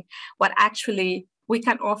proposing, what actually we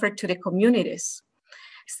can offer to the communities.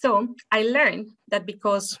 So I learned that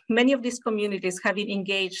because many of these communities have been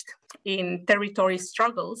engaged in territory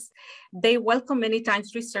struggles, they welcome many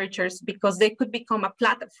times researchers because they could become a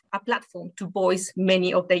platform to voice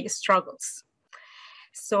many of their struggles.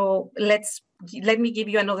 So let me give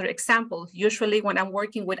you another example. Usually when I'm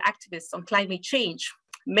working with activists on climate change,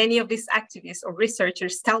 many of these activists or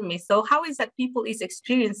researchers tell me, so how is that people is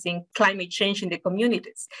experiencing climate change in the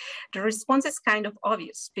communities? The response is kind of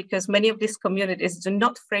obvious because many of these communities do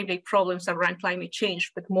not frame their problems around climate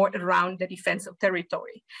change, but more around the defense of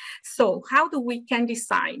territory. So how do we can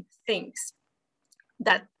design things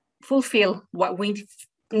that fulfill what we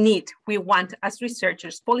need, we want as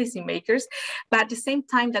researchers, policymakers, but at the same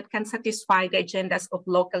time that can satisfy the agendas of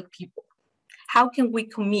local people? How can we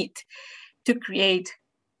commit to create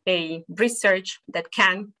a research that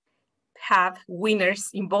can have winners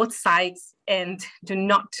in both sides and do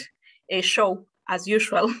not show, as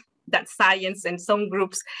usual, that science and some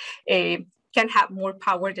groups can have more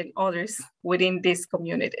power than others within these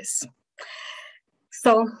communities?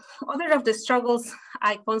 So other of the struggles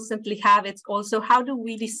I constantly have, it's also how do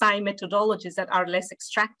we design methodologies that are less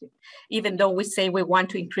extractive? Even though we say we want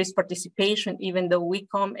to increase participation, even though we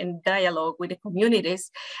come in dialogue with the communities,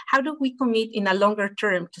 how do we commit in a longer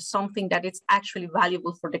term to something that is actually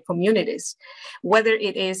valuable for the communities? Whether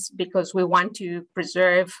it is because we want to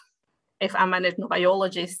preserve if I'm an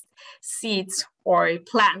ethnobiologist, seeds or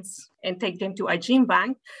plants and take them to a gene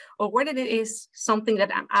bank, or whether it is something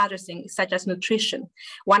that I'm addressing, such as nutrition.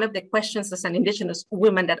 One of the questions as an Indigenous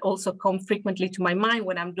woman that also come frequently to my mind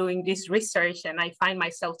when I'm doing this research and I find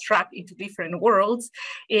myself trapped into different worlds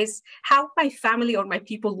is how my family or my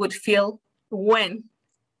people would feel when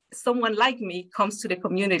someone like me comes to the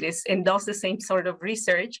communities and does the same sort of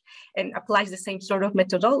research and applies the same sort of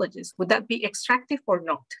methodologies. Would that be extractive or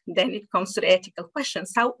not? Then it comes to the ethical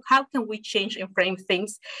questions. How can we change and frame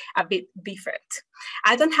things a bit different?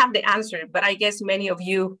 I don't have the answer, but I guess many of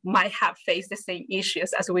you might have faced the same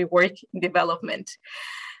issues as we work in development.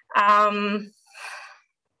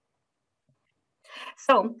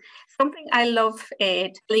 So something I love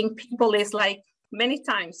telling people is like, many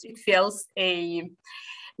times it feels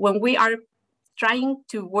when we are trying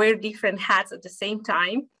to wear different hats at the same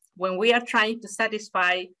time, when we are trying to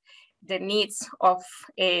satisfy the needs of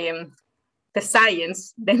the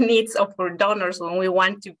science, the needs of our donors when we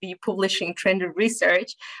want to be publishing trendy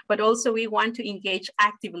research, but also we want to engage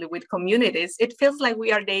actively with communities, it feels like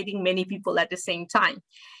we are dating many people at the same time.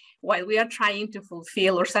 While we are trying to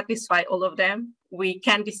fulfill or satisfy all of them, we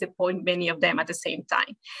can disappoint many of them at the same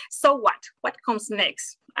time. So what? What comes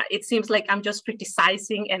next? It seems like I'm just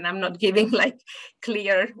criticizing and I'm not giving like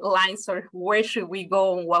clear lines or where should we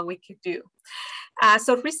go and what we could do.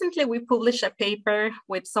 So recently we published a paper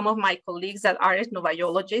with some of my colleagues that are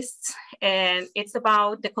ethnobiologists, and it's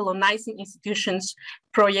about decolonizing institutions,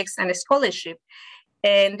 projects, and scholarship.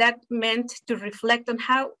 And that meant to reflect on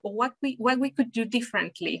what we could do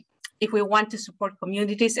differently if we want to support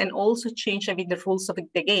communities and also change a bit the rules of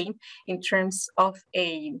the game in terms of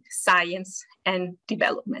science and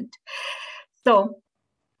development. So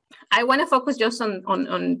I want to focus just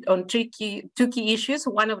on two key issues.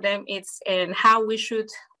 One of them is how we should,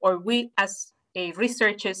 or we as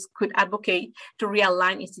researchers could advocate to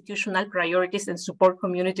realign institutional priorities and support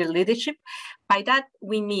community leadership. By that,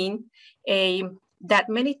 we mean that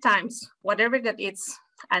many times, whatever that it's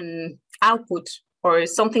an output or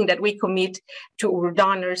something that we commit to our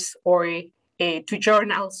donors or to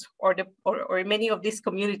journals or many of these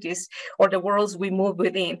communities or the worlds we move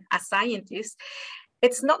within as scientists,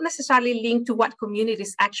 it's not necessarily linked to what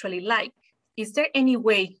communities actually like. Is there any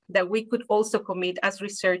way that we could also commit as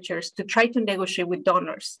researchers to try to negotiate with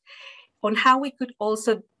donors on how we could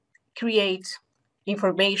also create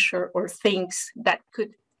information or things that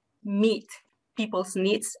could meet people's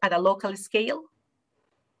needs at a local scale?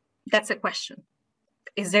 That's a question.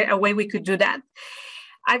 Is there a way we could do that?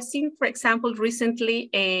 I've seen, for example, recently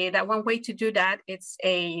that one way to do that is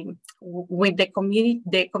with the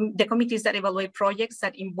committees that evaluate projects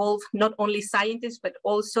that involve not only scientists, but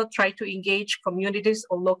also try to engage communities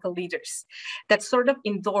or local leaders that sort of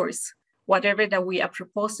endorse whatever that we are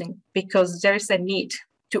proposing, because there's a need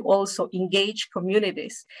to also engage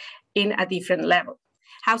communities in a different level.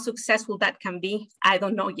 How successful that can be, I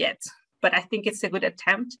don't know yet, but I think it's a good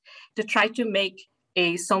attempt to try to make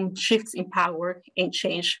some shifts in power and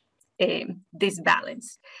change this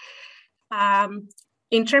balance.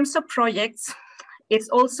 In terms of projects, it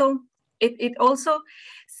also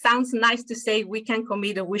sounds nice to say we can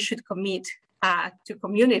commit or we should commit to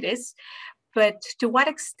communities, but to what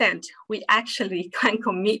extent we actually can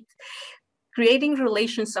commit? Creating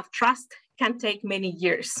relations of trust can take many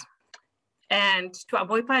years. And to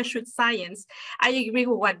avoid parachute science, I agree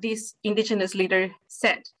with what this Indigenous leader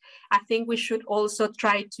said. I think we should also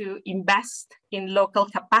try to invest in local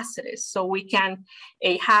capacities so we can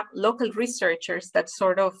have local researchers that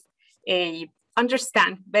sort of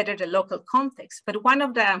understand better the local context. But one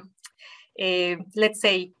of the, let's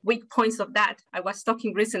say, weak points of that, I was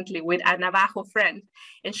talking recently with a Navajo friend,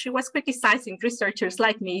 and she was criticizing researchers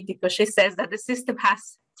like me because she says that the system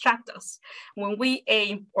has trapped us. When we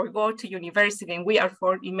aim or go to university, and we are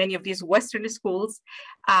in many of these Western schools,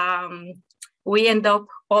 we end up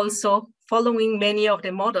also following many of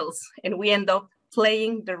the models, and we end up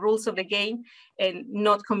playing the rules of the game and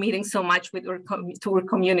not committing so much with to our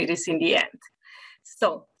communities in the end.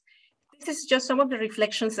 So this is just some of the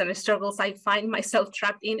reflections and the struggles I find myself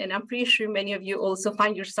trapped in, and I'm pretty sure many of you also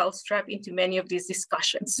find yourselves trapped into many of these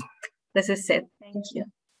discussions. This is it. Thank you.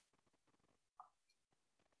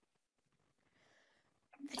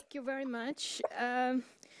 Thank you very much,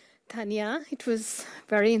 Tanya. It was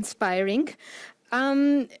very inspiring.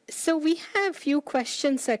 So we have a few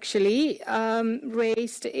questions actually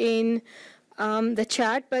raised in the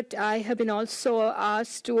chat, but I have been also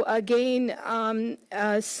asked to again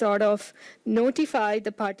sort of notify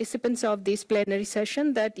the participants of this plenary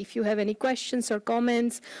session that if you have any questions or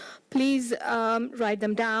comments, please write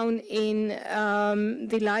them down in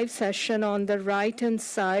the live session on the right-hand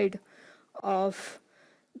side of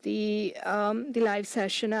the live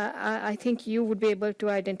session. I think you would be able to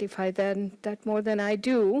identify that more than I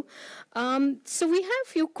do. So we have a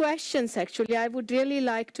few questions, actually. I would really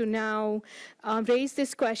like to now raise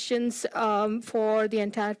these questions for the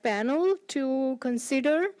entire panel to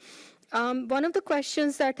consider. One of the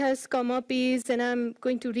questions that has come up is, and I'm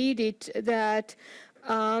going to read it, that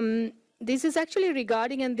this is actually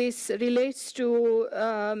regarding, and this relates to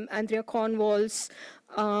Andrea Cornwall's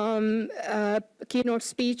keynote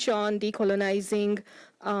speech on decolonizing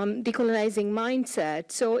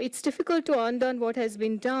mindset. So it's difficult to undo what has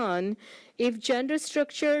been done if gender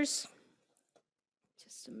structures,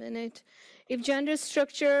 just a minute, if gender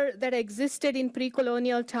structure that existed in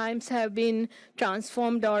pre-colonial times have been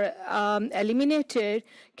transformed or eliminated.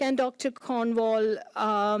 Can Dr. Cornwall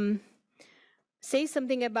say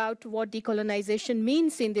something about what decolonization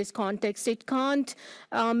means in this context? It can't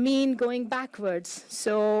mean going backwards.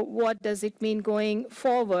 So what does it mean going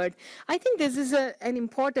forward? I think this is an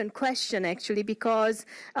important question, actually, because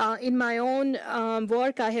in my own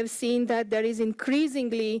work, I have seen that there is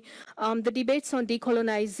increasingly the debates on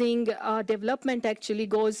decolonizing development actually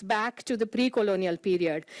goes back to the pre-colonial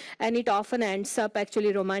period. And it often ends up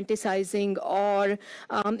actually romanticizing or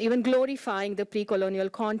even glorifying the pre-colonial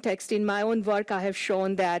context. In my own work, I have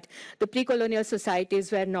shown that the pre-colonial societies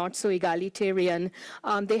were not so egalitarian.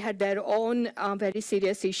 They had their own very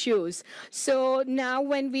serious issues. So now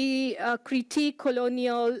when we critique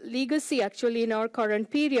colonial legacy actually in our current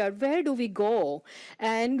period, where do we go?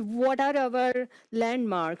 And what are our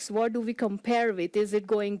landmarks? What do we compare with? Is it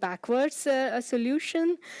going backwards a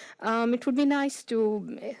solution? It would be nice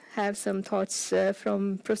to have some thoughts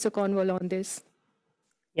from Professor Cornwall on this.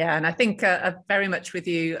 Yeah, and I think I'm very much with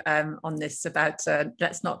you on this about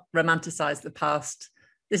let's not romanticize the past.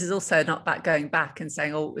 This is also not about going back and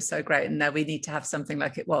saying, oh, it was so great and now we need to have something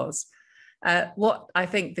like it was. What I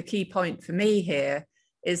think the key point for me here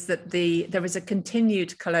is that there is a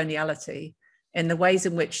continued coloniality in the ways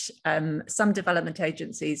in which some development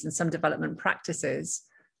agencies and some development practices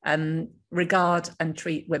regard and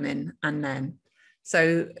treat women and men.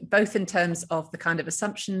 So both in terms of the kind of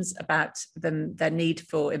assumptions about their need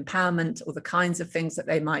for empowerment or the kinds of things that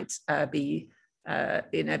they might be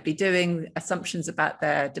doing, assumptions about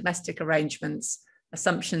their domestic arrangements,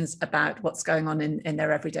 assumptions about what's going on in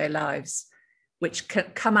their everyday lives, which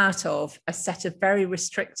come out of a set of very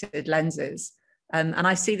restricted lenses. And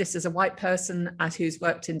I see this as a white person who's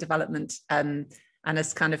worked in development and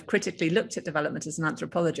has kind of critically looked at development as an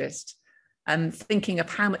anthropologist. Thinking of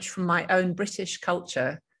how much from my own British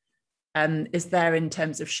culture is there in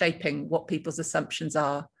terms of shaping what people's assumptions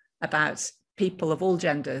are about people of all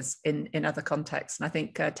genders in other contexts. And I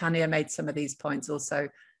think Tanya made some of these points also,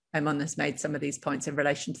 Mon has made some of these points in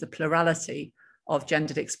relation to the plurality of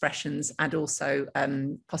gendered expressions and also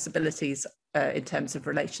possibilities in terms of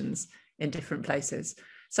relations in different places.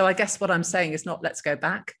 So I guess what I'm saying is not let's go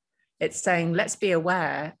back. It's saying let's be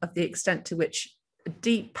aware of the extent to which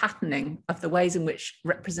deep patterning of the ways in which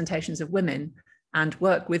representations of women and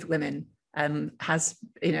work with women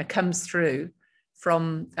comes through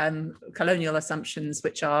from colonial assumptions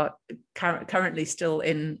which are currently still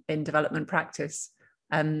in development practice.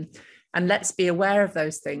 And let's be aware of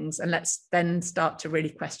those things, and let's then start to really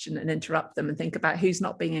question and interrupt them and think about who's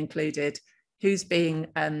not being included, who's being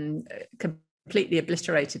completely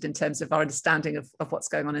obliterated in terms of our understanding of what's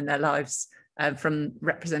going on in their lives. From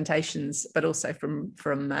representations, but also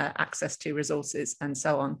from access to resources and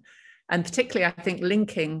so on. And particularly, I think,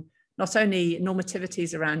 linking not only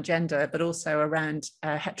normativities around gender, but also around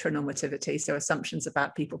heteronormativity, so assumptions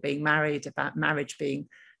about people being married, about marriage being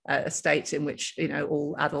a state in which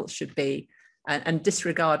all adults should be, and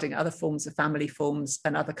disregarding other forms of family forms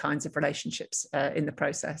and other kinds of relationships in the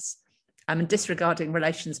process, and disregarding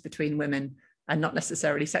relations between women, and not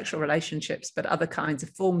necessarily sexual relationships, but other kinds of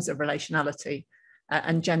forms of relationality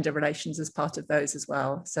and gender relations as part of those as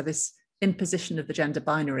well. So this imposition of the gender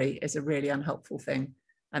binary is a really unhelpful thing.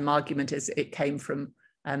 And my argument is it came from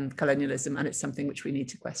colonialism, and it's something which we need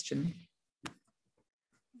to question.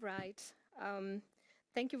 Right.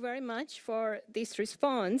 Thank you very much for this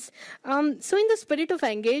response. So in the spirit of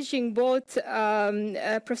engaging both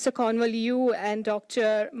Professor Cornwall, you and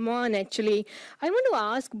Dr. Mohan, actually, I want to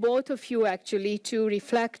ask both of you actually to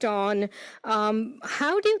reflect on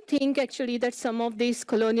how do you think actually that some of this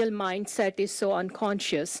colonial mindset is so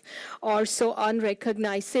unconscious or so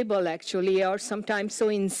unrecognizable actually, or sometimes so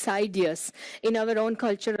insidious in our own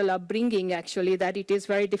cultural upbringing actually, that it is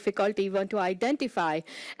very difficult even to identify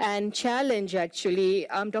and challenge actually.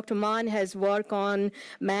 Dr. Mann has worked on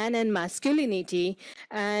man and masculinity,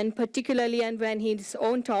 and particularly, and when his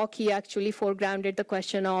own talk, he actually foregrounded the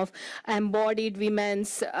question of embodied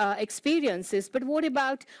women's experiences. But what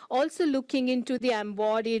about also looking into the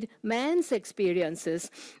embodied man's experiences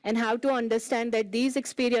and how to understand that these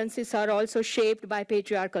experiences are also shaped by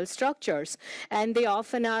patriarchal structures, and they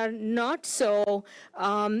often are not so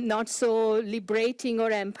liberating or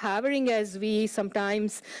empowering as we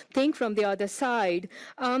sometimes think from the other side.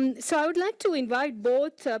 So I would like to invite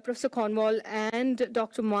both Professor Cornwall and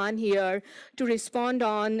Dr. Mohan here to respond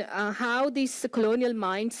on how this colonial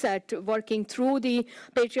mindset working through the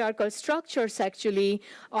patriarchal structures actually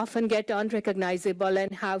often get unrecognizable,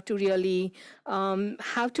 and how to really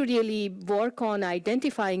work on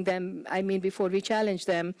identifying them, I mean, before we challenge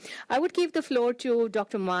them. I would give the floor to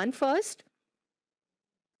Dr. Mohan first.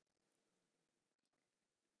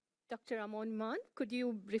 Dr. Amon Mann, could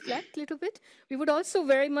you reflect a little bit? We would also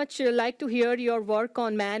very much like to hear your work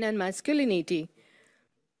on man and masculinity.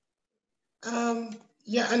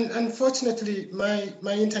 Yeah, and unfortunately, my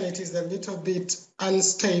internet is a little bit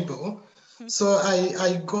unstable. So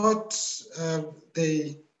I got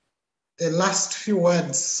the last few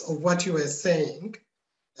words of what you were saying.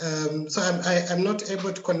 So I'm not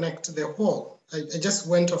able to connect the whole. I just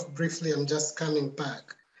went off briefly. I'm just coming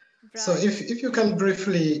back. Right. So if you can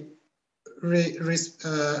briefly repeat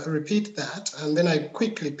that, and then I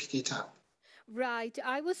quickly pick it up. Right.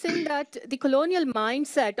 I was saying that the colonial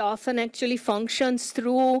mindset often actually functions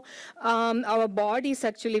through our bodies,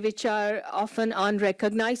 actually, which are often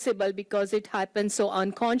unrecognizable because it happens so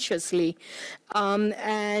unconsciously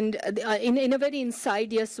and in a very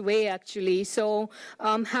insidious way, actually. So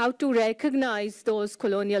how to recognize those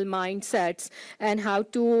colonial mindsets and how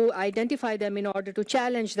to identify them in order to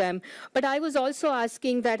challenge them. But I was also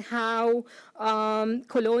asking that how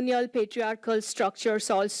colonial patriarchal structures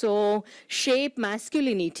also shape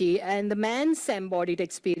masculinity and the man's embodied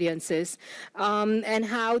experiences, and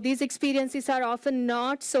how these experiences are often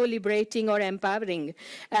not so liberating or empowering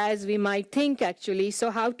as we might think, actually.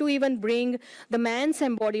 So how to even bring the man's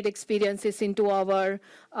embodied experiences into our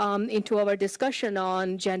discussion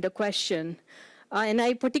on gender question. And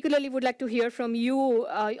I particularly would like to hear from you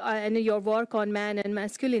and your work on man and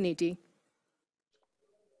masculinity.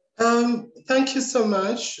 Thank you so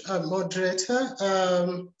much, moderator.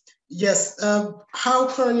 Yes, how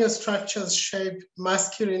colonial structures shape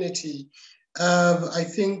masculinity. I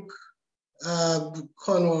think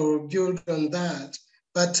Cornwall will build on that.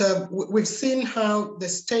 But we've seen how the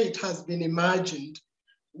state has been imagined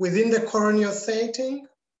within the colonial setting,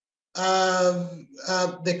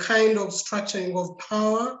 the kind of structuring of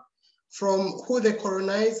power from who the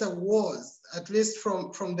colonizer was, at least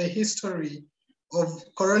from the history of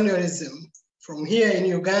colonialism from here in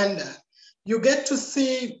Uganda. You get to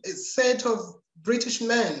see a set of British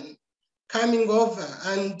men coming over,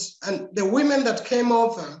 and the women that came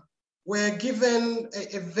over were given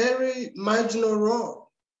a very marginal role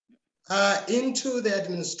into the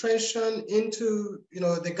administration, into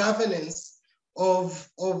the governance of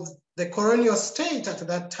the colonial state at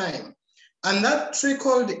that time. And that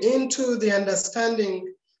trickled into the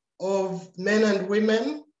understanding of men and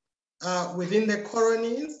women within the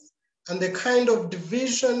colonies, and the kind of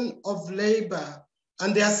division of labor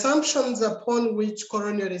and the assumptions upon which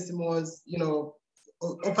colonialism was,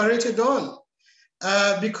 operated on.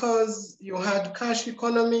 Because you had cash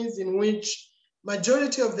economies in which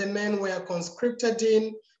majority of the men were conscripted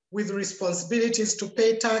in with responsibilities to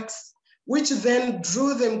pay tax, which then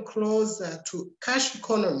drew them closer to cash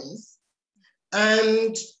economies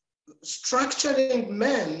and structuring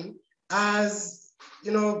men as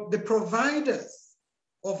the providers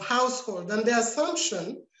of household, and the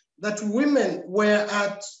assumption that women were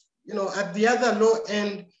at the other low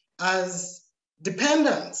end as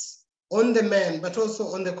dependents on the men, but also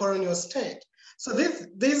on the colonial state. So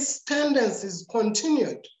these tendencies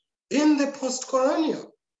continued in the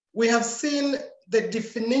post-colonial. We have seen the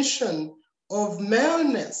definition of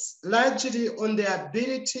maleness largely on the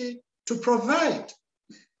ability to provide.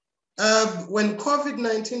 When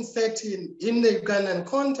COVID-19 set in the Ugandan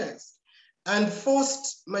context and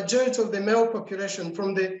forced majority of the male population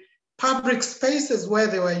from the public spaces where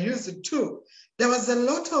they were used to, there was a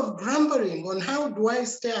lot of grumbling on how do I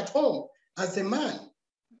stay at home as a man?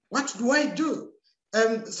 What do I do?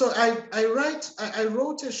 So I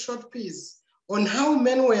wrote a short piece on how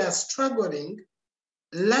men were struggling,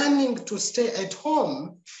 learning to stay at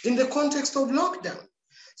home in the context of lockdown.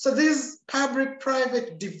 So these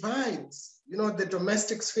public-private divides, you know, the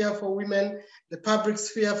domestic sphere for women, the public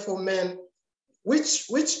sphere for men,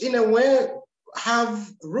 which in a way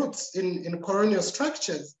have roots in colonial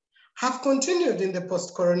structures, have continued in the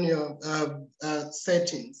post-colonial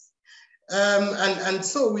settings. And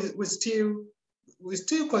so we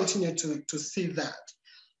still continue to see that.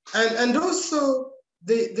 And also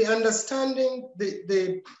the understanding,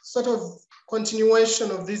 the sort of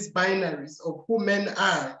continuation of these binaries of who men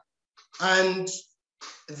are and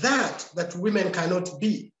that women cannot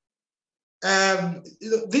be.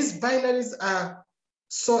 These binaries are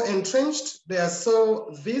so entrenched, they are so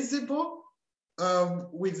visible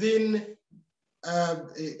within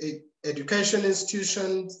education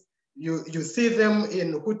institutions. You see them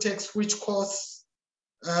in who takes which course.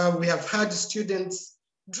 We have had students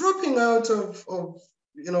dropping out of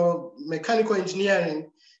you know, mechanical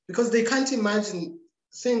engineering because they can't imagine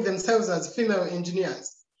seeing themselves as female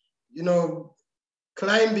engineers, you know,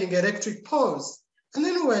 climbing electric poles. And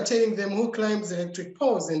then we are telling them who climbs electric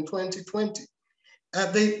poles in 2020.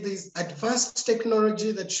 There's advanced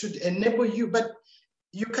technology that should enable you, but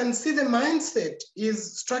you can see the mindset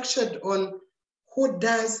is structured on who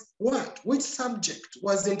does what, which subject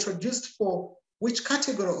was introduced for which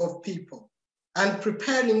category of people, and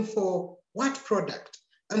preparing for what product.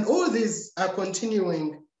 And all these are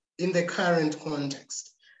continuing in the current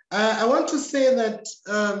context. I want to say that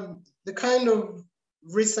the kind of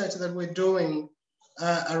research that we're doing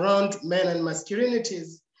around men and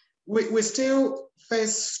masculinities, we still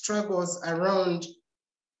face struggles around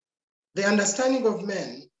the understanding of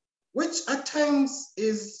men, which at times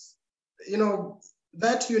is, you know,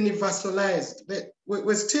 that universalized.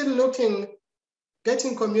 We're still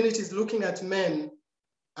getting communities looking at men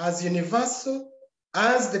as universal,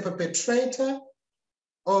 as the perpetrator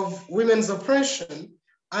of women's oppression,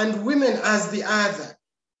 and women as the other.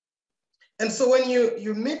 And so when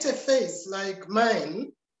you meet a face like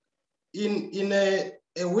mine in a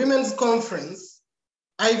women's conference,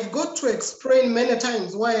 I've got to explain many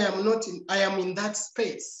times why I am in that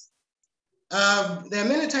space. There are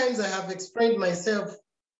many times I have explained myself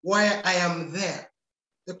why I am there.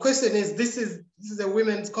 The question is, this is a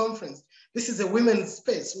women's conference. This is a women's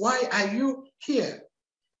space. Why are you here?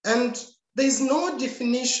 And there's no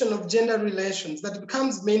definition of gender relations that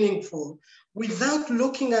becomes meaningful without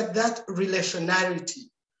looking at that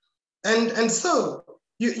relationality. And so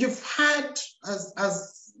you've had,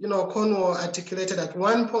 as you know, Cornwall articulated at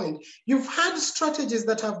one point, you've had strategies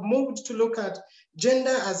that have moved to look at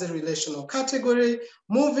gender as a relational category,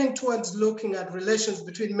 moving towards looking at relations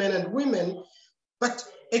between men and women. But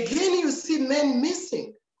again, you see men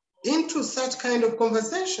missing into such kind of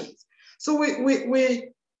conversations. So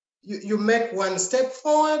you make one step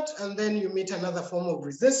forward and then you meet another form of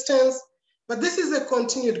resistance. But this is a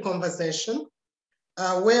continued conversation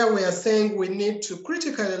where we are saying we need to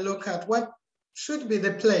critically look at what should be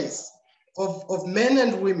the place of men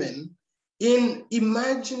and women in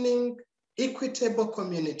imagining equitable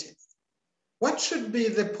communities. What should be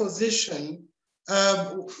the position,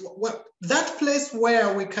 that place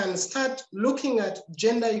where we can start looking at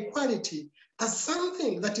gender equality as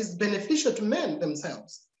something that is beneficial to men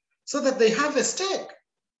themselves, so that they have a stake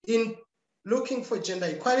in looking for gender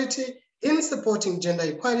equality, in supporting gender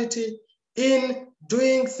equality, in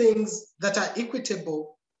doing things that are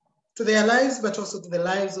equitable to their lives, but also to the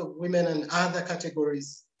lives of women and other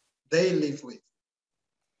categories they live with.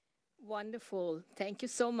 Wonderful. Thank you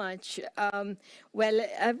so much.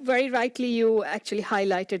 Very rightly, you actually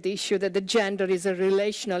highlighted the issue that the gender is a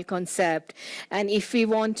relational concept. And if we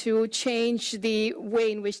want to change the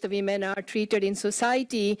way in which the women are treated in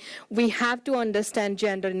society, we have to understand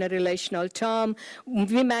gender in a relational term.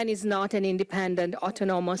 Women is not an independent,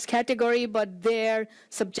 autonomous category, but their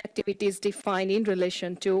subjectivity is defined in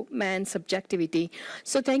relation to man's subjectivity.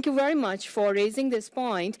 So thank you very much for raising this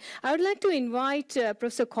point. I would like to invite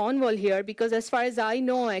Professor Cornwall here, because as far as I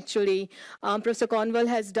know, actually, Professor Cornwall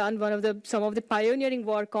has done some of the pioneering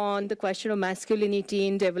work on the question of masculinity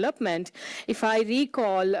in development. If I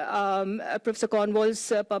recall, Professor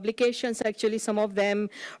Cornwall's publications, actually, some of them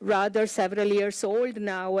rather several years old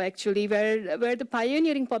now, actually, were the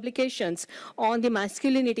pioneering publications on the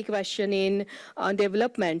masculinity question in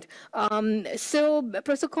development. So,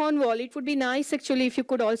 Professor Cornwall, it would be nice, actually, if you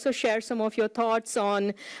could also share some of your thoughts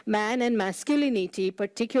on man and masculinity,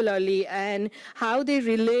 particularly particularly, and how they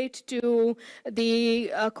relate to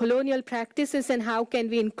the colonial practices, and how can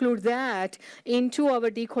we include that into our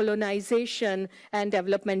decolonization and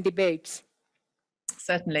development debates?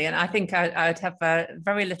 Certainly, and I think I'd have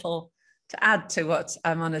very little to add to what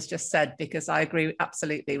Amon has just said, because I agree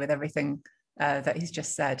absolutely with everything that he's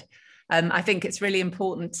just said. I think it's really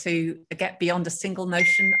important to get beyond a single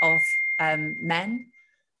notion of men.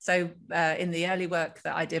 So in the early work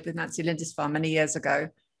that I did with Nancy Lindisfarne many years ago,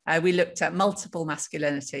 we looked at multiple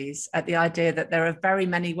masculinities, at the idea that there are very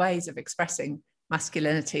many ways of expressing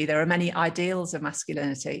masculinity. There are many ideals of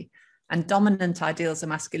masculinity, and dominant ideals of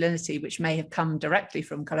masculinity, which may have come directly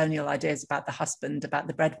from colonial ideas about the husband, about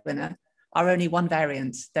the breadwinner, are only one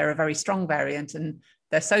variant. They're a very strong variant, and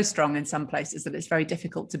they're so strong in some places that it's very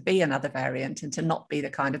difficult to be another variant and to not be the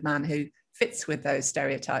kind of man who fits with those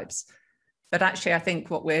stereotypes. But actually, I think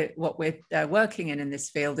what we're working in this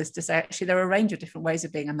field is to say, actually, there are a range of different ways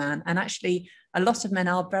of being a man. And actually, a lot of men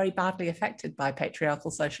are very badly affected by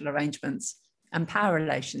patriarchal social arrangements and power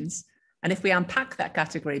relations. And if we unpack that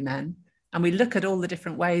category, men, and we look at all the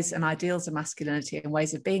different ways and ideals of masculinity and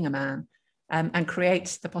ways of being a man, and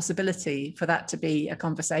create the possibility for that to be a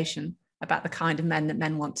conversation about the kind of men that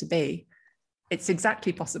men want to be, it's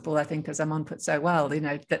exactly possible, I think, as Amon put so well,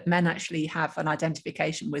 that men actually have an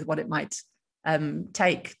identification with what it might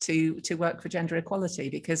take to work for gender equality,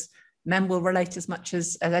 because men will relate as much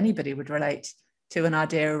as anybody would relate to an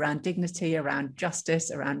idea around dignity, around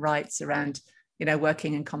justice, around rights, around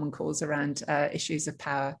working in common cause, around issues of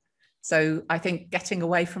power. So I think getting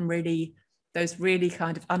away from those really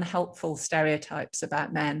kind of unhelpful stereotypes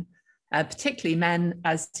about men, particularly men,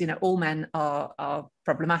 as all men are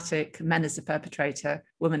problematic, men as the perpetrator,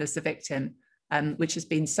 women as the victim, which has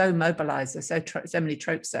been so mobilized. There's so many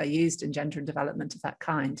tropes that are used in gender and development of that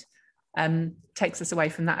kind, takes us away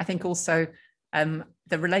from that. I think also the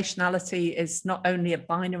relationality is not only a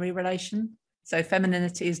binary relation. So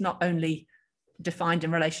femininity is not only defined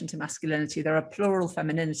in relation to masculinity. There are plural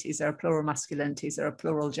femininities, there are plural masculinities, there are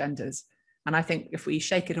plural genders. And I think if we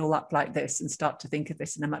shake it all up like this and start to think of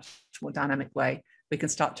this in a much more dynamic way, we can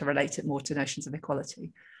start to relate it more to notions of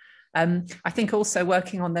equality. I think also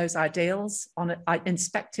working on those ideals, on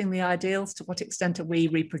inspecting the ideals, to what extent are we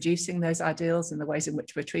reproducing those ideals and the ways in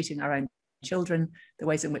which we're treating our own children, the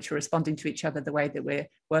ways in which we're responding to each other, the way that we're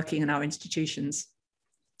working in our institutions,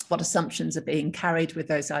 what assumptions are being carried with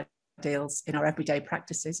those ideals in our everyday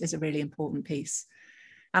practices is a really important piece.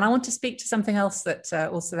 And I want to speak to something else that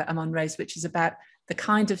Amon raised, which is about the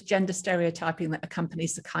kind of gender stereotyping that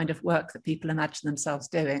accompanies the kind of work that people imagine themselves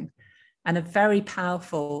doing. And a very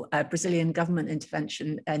powerful Brazilian government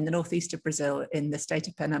intervention in the northeast of Brazil, in the state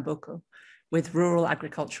of Pernambuco, with rural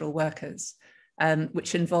agricultural workers,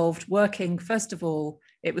 which involved working, first of all,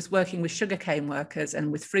 it was working with sugarcane workers and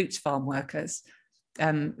with fruit farm workers,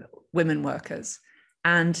 women workers.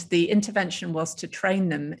 And the intervention was to train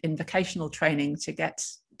them in vocational training to get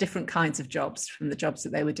different kinds of jobs from the jobs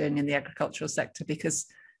that they were doing in the agricultural sector because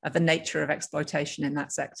of the nature of exploitation in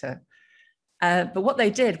that sector. But what they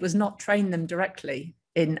did was not train them directly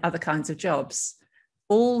in other kinds of jobs.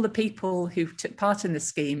 All the people who took part in the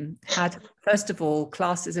scheme had, first of all,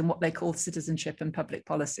 classes in what they call citizenship and public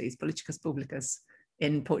policies, políticas públicas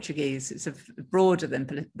in Portuguese. It's sort of broader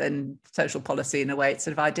than social policy in a way. It's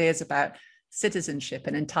sort of ideas about citizenship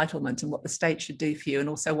and entitlement and what the state should do for you, and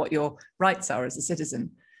also what your rights are as a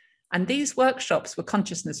citizen. And these workshops were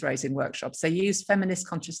consciousness raising workshops. They used feminist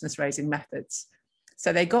consciousness raising methods.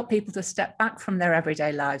 So they got people to step back from their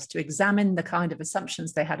everyday lives to examine the kind of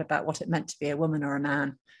assumptions they had about what it meant to be a woman or a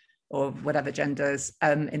man or whatever genders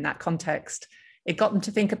in that context. It got them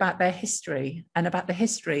to think about their history and about the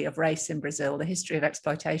history of race in Brazil, the history of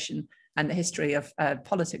exploitation and the history of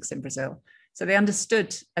politics in Brazil. So they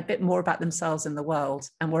understood a bit more about themselves in the world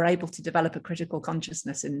and were able to develop a critical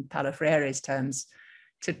consciousness, in Paulo Freire's terms,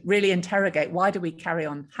 to really interrogate, why do we carry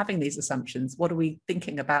on having these assumptions? What are we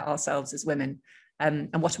thinking about ourselves as women? And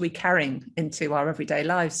what are we carrying into our everyday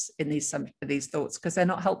lives in these thoughts? Because they're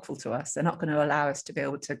not helpful to us. They're not going to allow us to be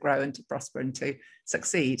able to grow and to prosper and to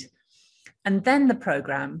succeed. And then the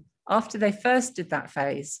program, after they first did that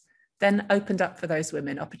phase, then opened up for those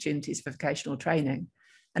women opportunities for vocational training.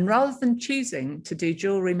 And rather than choosing to do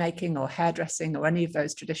jewelry making or hairdressing or any of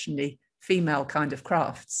those traditionally female kind of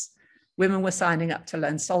crafts, women were signing up to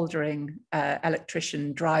learn soldering,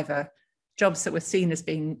 electrician, driver, jobs that were seen as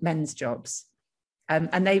being men's jobs.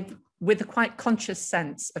 And they, with a quite conscious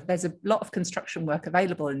sense of there's a lot of construction work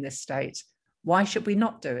available in this state, why should we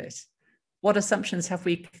not do it? What assumptions have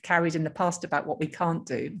we carried in the past about what we can't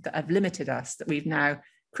do that have limited us, that we've now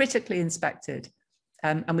critically inspected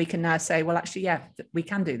And we can now say, well, actually, yeah, we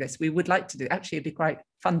can do this. We would like to do it. Actually, it'd be quite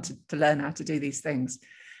fun to learn how to do these things.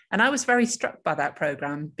 And I was very struck by that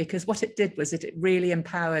program, because what it did was it really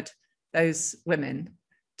empowered those women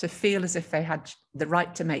to feel as if they had the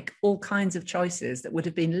right to make all kinds of choices that would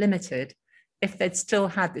have been limited if they'd still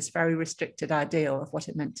had this very restricted ideal of what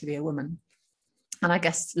it meant to be a woman. And I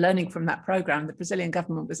guess learning from that program, the Brazilian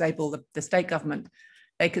government was able, the state government,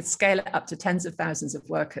 they could scale it up to tens of thousands of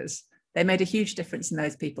workers. They made a huge difference in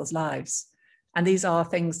those people's lives. And these are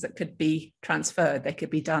things that could be transferred, they could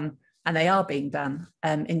be done, and they are being done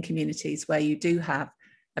in communities where you do have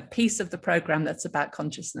a piece of the program that's about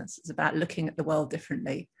consciousness. It's about looking at the world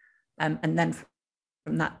differently. And then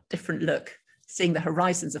from that different look, seeing the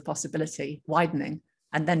horizons of possibility widening,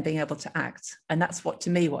 and then being able to act. And that's what, to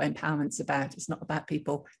me, what empowerment's about. It's not about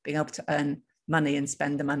people being able to earn money and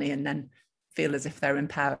spend the money and then feel as if they're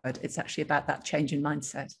empowered. It's actually about that change in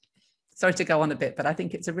mindset. Sorry to go on a bit, but I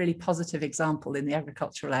think it's a really positive example in the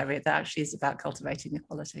agricultural area that actually is about cultivating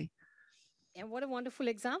equality. And what a wonderful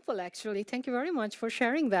example, actually. Thank you very much for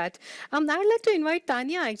sharing that. I'd like to invite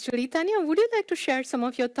Tanya, actually. Tanya, would you like to share some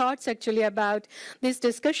of your thoughts, actually, about this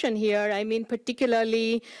discussion here? I mean,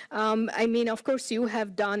 particularly, of course, you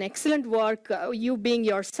have done excellent work, you being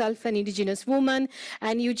yourself an Indigenous woman,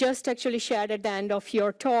 and you just actually shared at the end of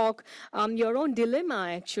your talk your own dilemma,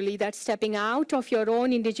 actually, that stepping out of your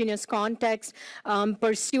own Indigenous context,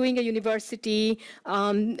 pursuing a university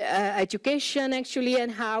education, actually,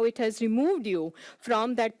 and how it has removed you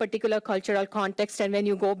from that particular cultural context. And when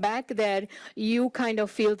you go back there, you kind of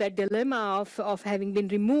feel that dilemma of having been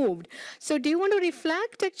removed. So do you want to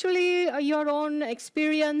reflect actually your own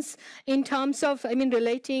experience in terms of,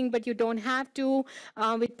 relating, but you don't have to,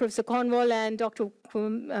 with Professor Cornwall and Dr.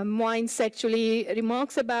 Moines actually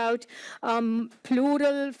remarks about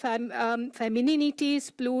plural femininities,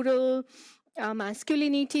 plural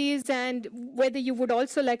masculinities, and whether you would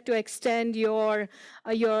also like to extend your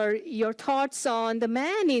thoughts on the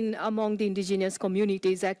man in among the Indigenous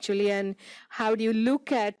communities, actually, and how do you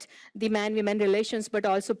look at the man-women relations, but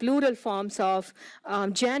also plural forms of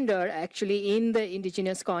gender, actually, in the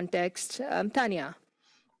Indigenous context. Tanya.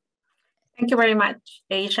 Thank you very much,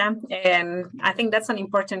 Esha. And I think that's an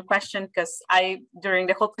important question, because during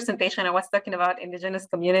the whole presentation, I was talking about Indigenous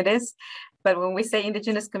communities. But when we say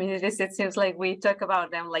Indigenous communities, it seems like we talk about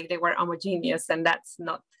them like they were homogeneous, and that's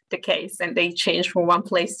not the case. And they change from one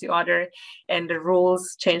place to other, and the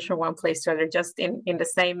rules change from one place to other. Just in the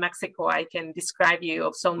same Mexico, I can describe you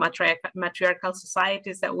of some matriarchal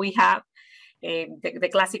societies that we have. The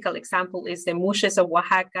classical example is the Mushes of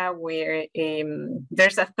Oaxaca, where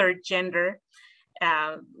there's a third gender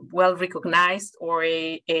well recognized, or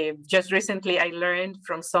just recently I learned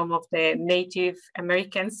from some of the Native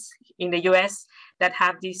Americans in the US that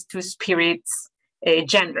have these two spirits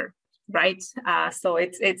gender, right? So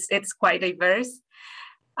it's quite diverse.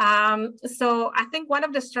 So I think one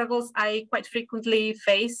of the struggles I quite frequently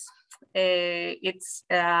face, it's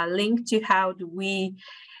linked to how do we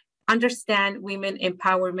understand women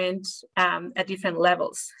empowerment at different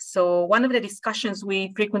levels. So one of the discussions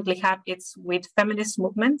we frequently have is with feminist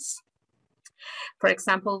movements. For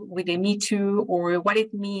example, with the Me Too, or what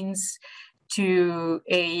it means to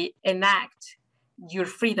enact your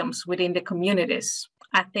freedoms within the communities.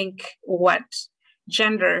 I think what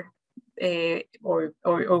gender or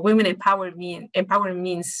women empowerment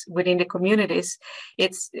means within the communities,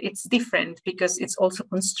 it's different, because it's also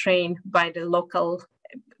constrained by the local,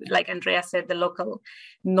 like Andrea said, the local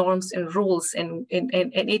norms and rules. And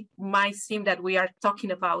it might seem that we are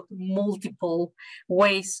talking about multiple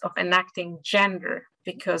ways of enacting gender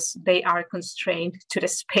because they are constrained to the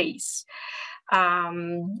space.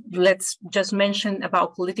 Let's just mention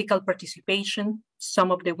about political participation.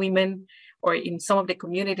 Some of the women or in some of the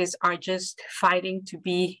communities are just fighting to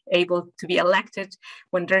be able to be elected.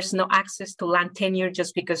 When there's no access to land tenure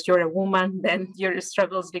just because you're a woman, then your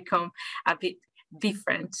struggles become a bit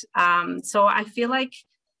different. So I feel like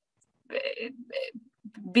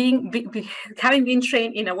having been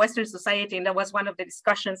trained in a Western society, and that was one of the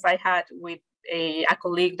discussions I had with a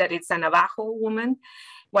colleague that is a Navajo woman,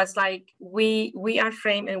 was like, we are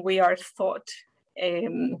framed and we are taught,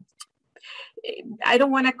 I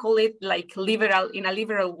don't want to call it like liberal in a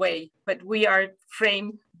liberal way, but we are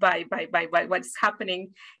framed by what's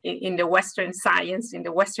happening in the Western science, in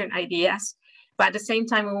the Western ideas. But at the same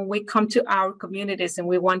time, when we come to our communities and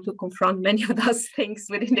we want to confront many of those things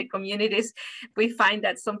within the communities, we find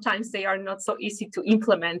that sometimes they are not so easy to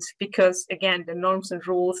implement because, again, the norms and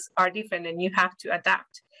rules are different and you have to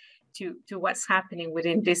adapt to what's happening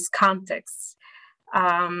within this context.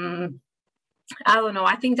 I don't know.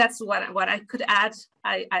 I think that's what I could add.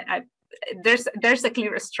 There's a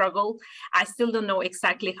clear struggle. I still don't know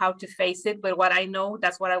exactly how to face it, but what I know,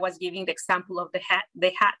 that's what I was giving the example of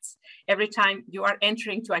the hats. Every time you are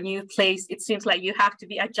entering to a new place, it seems like you have to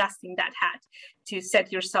be adjusting that hat to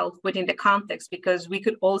set yourself within the context, because we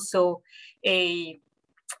could also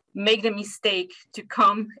make the mistake to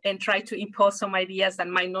come and try to impose some ideas that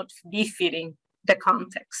might not be fitting the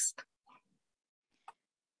context.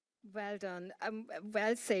 Well done.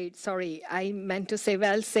 Well said. Sorry, I meant to say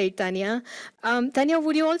well said, Tanya. Tanya,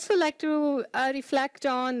 would you also like to reflect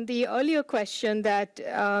on the earlier question that,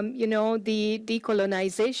 the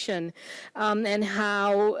decolonization and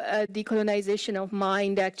how decolonization of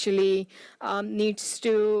mind actually needs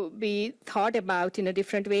to be thought about in a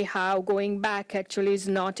different way, how going back actually is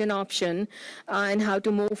not an option, and how to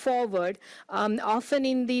move forward. Often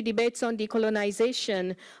in the debates on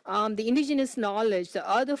decolonization, the indigenous knowledge, the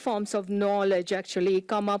other forms of knowledge actually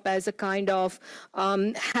come up as a kind of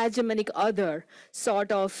hegemonic other,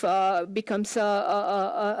 sort of becomes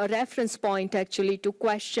a reference point actually to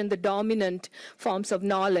question the dominant forms of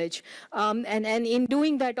knowledge. And in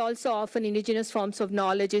doing that also often indigenous forms of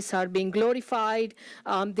knowledges are being glorified,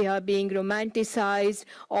 they are being romanticized,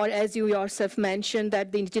 or as you yourself mentioned,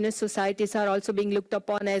 that the indigenous societies are also being looked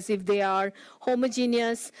upon as if they are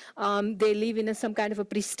homogeneous, they live in some kind of a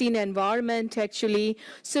pristine environment actually.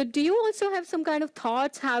 So do you also have some kind of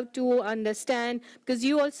thoughts how to understand, because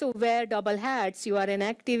you also wear double hats, you are an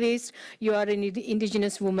activist, you are an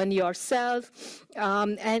indigenous woman yourself,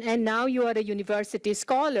 and now you are a university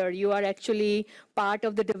scholar, you are actually part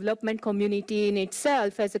of the development community in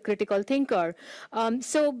itself as a critical thinker.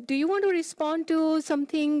 So do you want to respond to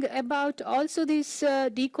something about also this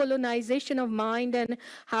decolonization of mind, and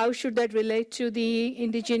how should that relate to the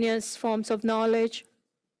indigenous forms of knowledge?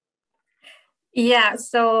 Yeah,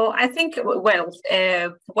 so I think, well,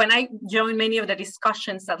 when I join many of the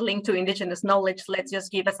discussions that link to indigenous knowledge, let's just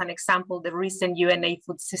give as an example the recent UNA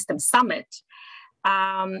Food System Summit.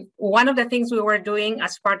 One of the things we were doing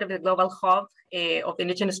as part of the Global Hub of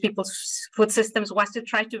Indigenous Peoples' Food Systems was to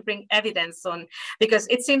try to bring evidence on, because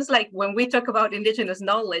it seems like when we talk about indigenous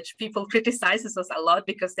knowledge, people criticize us a lot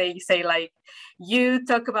because they say like, you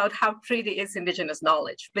talk about how pretty is indigenous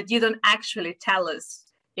knowledge, but you don't actually tell us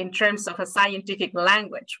in terms of a scientific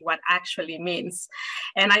language, what actually means.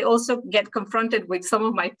 And I also get confronted with some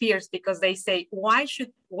of my peers because they say, why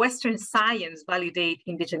should Western science validate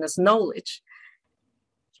indigenous knowledge?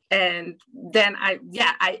 And then I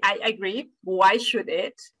agree, why should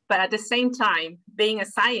it? But at the same time, being a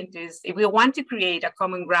scientist, if we want to create a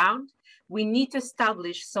common ground, we need to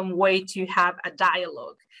establish some way to have a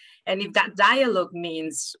dialogue. And if that dialogue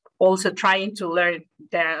means also trying to learn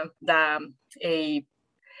the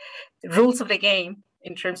rules of the game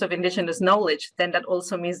in terms of indigenous knowledge, then that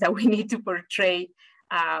also means that we need to portray,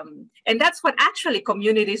 and that's what actually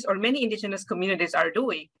communities or many indigenous communities are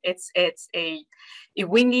doing. If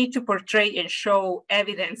we need to portray and show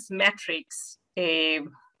evidence, metrics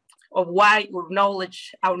of why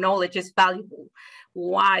our knowledge is valuable,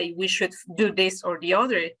 why we should do this or the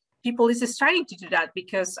other, people is starting to do that,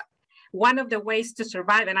 because one of the ways to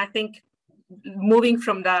survive, and I think moving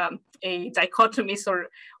from the dichotomies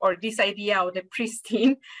or this idea of the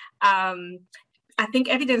pristine, I think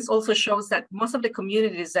evidence also shows that most of the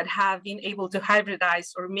communities that have been able to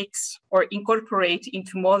hybridize or mix or incorporate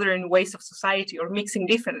into modern ways of society or mixing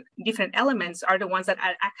different elements are the ones that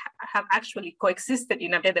have actually coexisted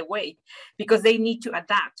in a better way, because they need to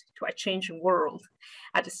adapt to a changing world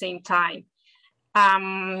at the same time.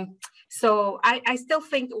 So I still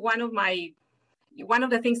think one of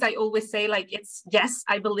the things I always say, like, it's, yes,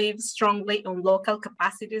 I believe strongly on local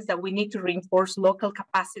capacities, that we need to reinforce local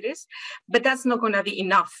capacities, but that's not going to be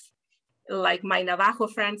enough. Like my Navajo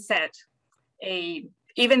friend said,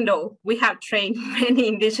 even though we have trained many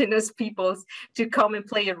indigenous peoples to come and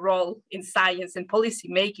play a role in science and policy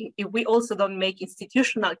making, if we also don't make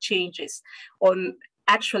institutional changes on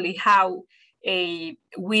actually how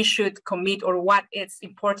we should commit or what is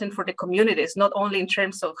important for the communities, not only in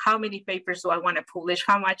terms of how many papers do I want to publish,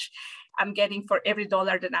 how much I'm getting for every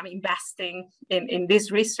dollar that I'm investing in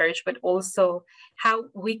this research, but also how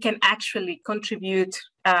we can actually contribute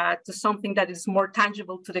to something that is more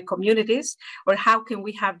tangible to the communities, or how can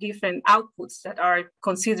we have different outputs that are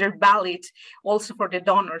considered valid also for the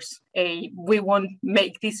donors. We won't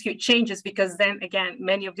make these huge changes, because then again,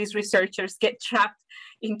 many of these researchers get trapped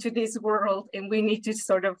into this world, and we need to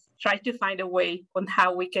sort of try to find a way on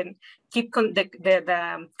how we can keep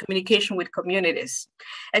the communication with communities.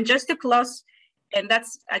 And just to close, and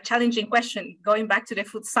that's a challenging question, going back to the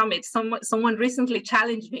food summit, someone recently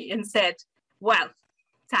challenged me and said, well,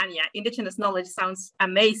 Tanya, indigenous knowledge sounds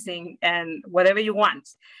amazing and whatever you want,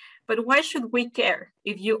 but why should we care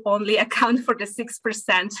if you only account for the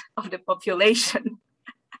 6% of the population?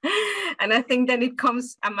 And I think then it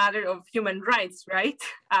comes a matter of human rights, right?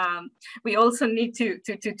 We also need to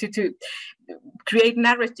create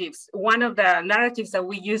narratives. One of the narratives that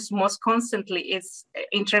we use most constantly is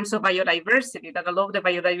in terms of biodiversity, that a lot of the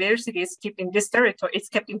biodiversity is kept in this territory, it's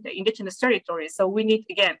kept in the indigenous territory. So we need,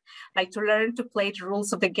 again, like to learn to play the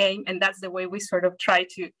rules of the game. And that's the way we sort of try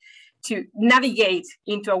to navigate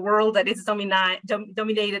into a world that is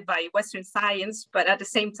dominated by Western science, but at the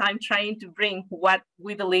same time trying to bring what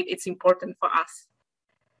we believe is important for us.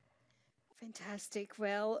 Fantastic.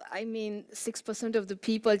 Well, I mean, 6% of the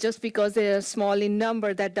people, just because they are small in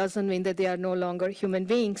number, that doesn't mean that they are no longer human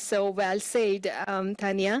beings. So well said,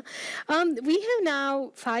 Tanya. We have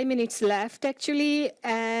now 5 minutes left, actually,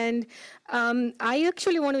 and I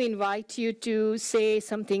actually want to invite you to say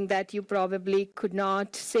something that you probably could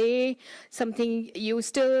not say, something you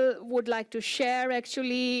still would like to share,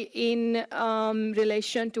 actually, in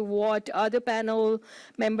relation to what other panel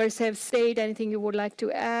members have said. Anything you would like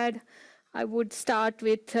to add? I would start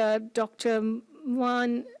with Dr.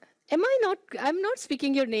 Wan. I'm not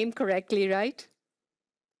speaking your name correctly, right?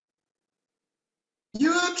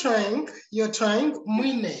 You're trying,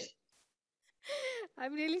 Mwine.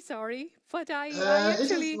 I'm really sorry, but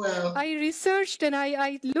I researched and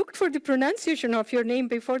I looked for the pronunciation of your name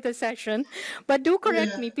before the session, but do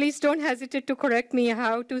correct me. Please don't hesitate to correct me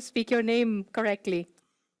how to speak your name correctly.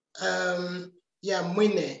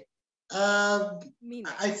 Mwine.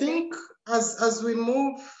 I think as we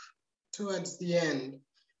move towards the end,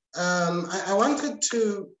 I wanted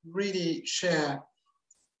to really share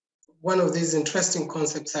one of these interesting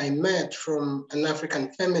concepts I met from an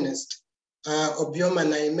African feminist, Obioma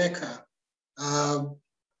Naimeka,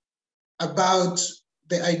 about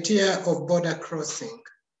the idea of border crossing,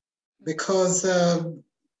 because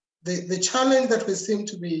the challenge that we seem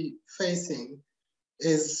to be facing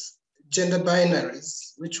is gender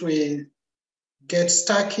binaries, which we get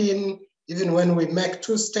stuck in. Even when we make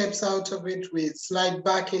 2 steps out of it, we slide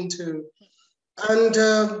back into. And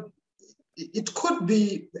it could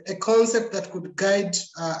be a concept that could guide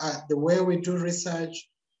the way we do research,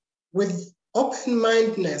 with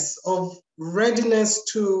open-mindedness of readiness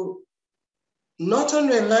to not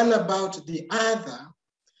only learn about the other,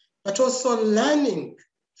 but also learning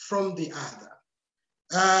from the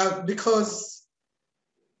other. Because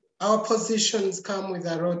our positions come with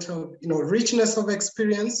a lot of richness of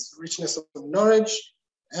experience, richness of knowledge.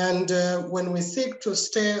 And when we seek to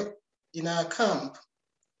stay in our camp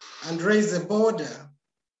and raise a border,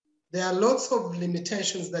 there are lots of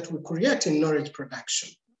limitations that we create in knowledge production.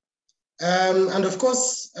 And of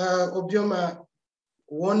course, Obioma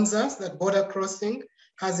warns us that border crossing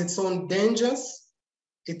has its own dangers,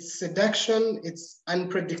 its seduction, its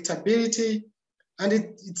unpredictability, and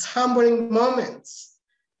its humbling moments.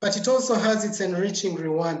 But it also has its enriching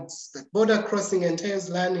rewards. That border crossing entails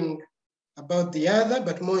learning about the other,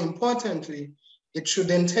 but more importantly, it should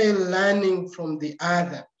entail learning from the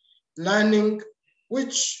other. Learning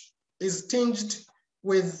which is tinged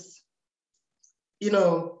with,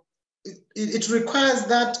 it requires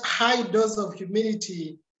that high dose of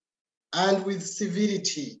humility and with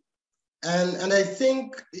civility. And I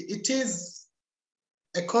think it is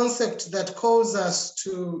a concept that calls us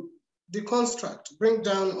to deconstruct, bring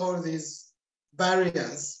down all these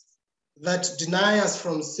barriers that deny us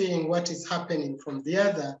from seeing what is happening from the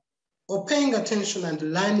other, or paying attention and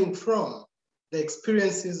learning from the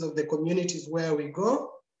experiences of the communities where we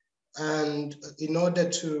go, and in order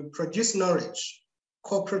to produce knowledge,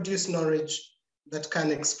 co-produce knowledge that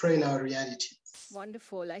can explain our reality.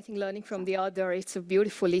 Wonderful. I think learning from the other, it's a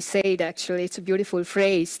beautifully said, actually. It's a beautiful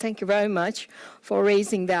phrase. Thank you very much for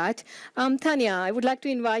raising that. Tanya, I would like to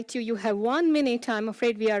invite you. You have 1 minute. I'm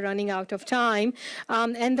afraid we are running out of time.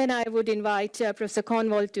 And then I would invite Professor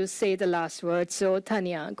Cornwall to say the last word. So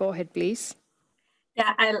Tanya, go ahead, please.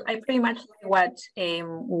 Yeah, I pretty much like what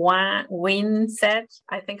Win said.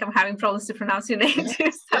 I think I'm having problems to pronounce your name too,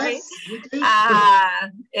 sorry.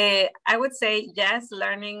 Yes, I would say, yes,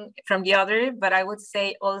 learning from the other, but I would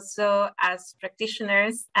say also as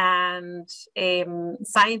practitioners and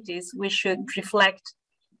scientists, we should reflect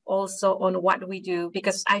also on what we do,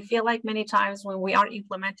 because I feel like many times when we are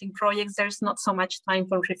implementing projects, there's not so much time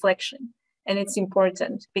for reflection. And it's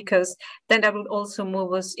important because then that would also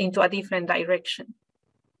move us into a different direction.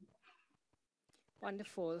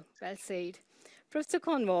 Wonderful. Well said. Professor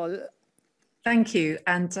Cornwall. Thank you.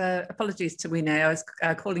 And apologies to Wine. I was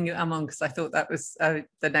calling you Amon because I thought that was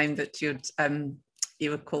the name that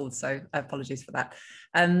you were called, so apologies for that.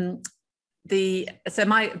 So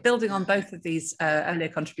my building on both of these earlier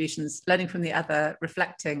contributions, learning from the other,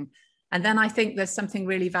 reflecting, and then I think there's something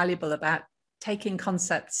really valuable about taking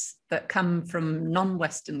concepts that come from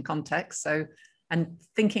non-Western contexts, and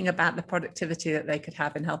thinking about the productivity that they could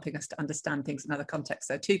have in helping us to understand things in other contexts.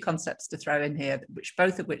 So 2 concepts to throw in here,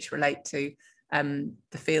 both of which relate to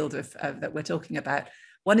the field that we're talking about.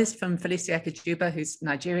 One is from Felicia Ekajuba, who's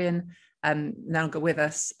Nigerian, no longer with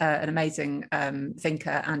us, an amazing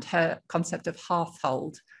thinker, and her concept of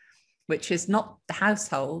hearthhold, which is not the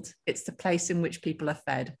household, it's the place in which people are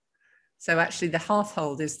fed. So actually the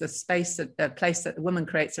hearthhold is the space, a place that the woman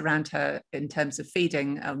creates around her in terms of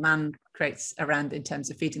feeding, a man creates around in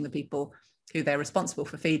terms of feeding the people who they're responsible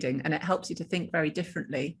for feeding. And it helps you to think very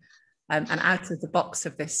differently and out of the box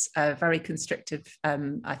of this very constrictive,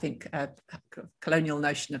 I think, colonial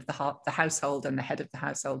notion of the household and the head of the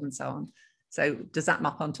household and so on. So does that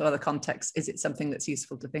map onto other contexts? Is it something that's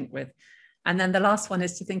useful to think with? And then the last one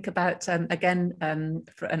is to think about, again,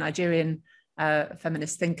 for a Nigerian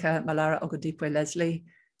feminist thinker, Malara Ogundipe-Leslie,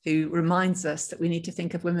 who reminds us that we need to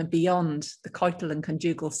think of women beyond the coital and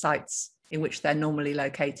conjugal sites in which they're normally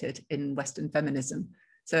located in Western feminism.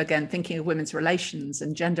 So again, thinking of women's relations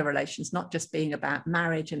and gender relations, not just being about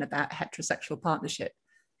marriage and about heterosexual partnership,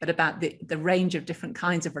 but about the range of different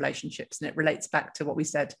kinds of relationships. And it relates back to what we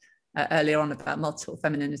said earlier on about multiple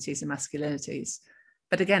femininities and masculinities.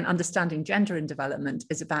 But again, understanding gender in development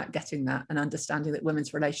is about getting that and understanding that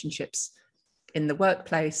women's relationships in the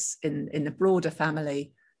workplace, in the broader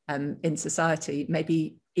family, in society, may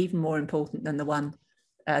be even more important than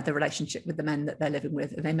the relationship with the men that they're living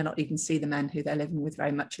with. And they may not even see the men who they're living with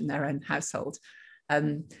very much in their own household.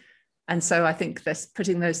 And so I think this,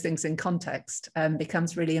 putting those things in context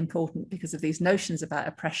becomes really important, because of these notions about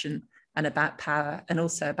oppression and about power and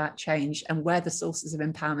also about change, and where the sources of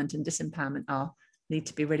empowerment and disempowerment are, need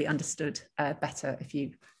to be really understood better if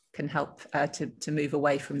you can help to move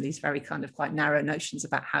away from these very kind of quite narrow notions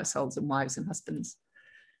about households and wives and husbands.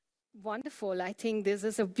 Wonderful. I think this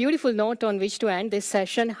is a beautiful note on which to end this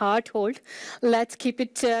session, heart-hold. Let's keep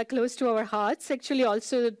it close to our hearts, actually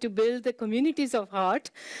also to build the communities of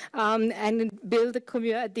heart and build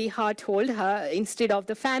the heart-hold instead of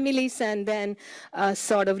the families, and then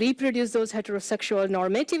sort of reproduce those heterosexual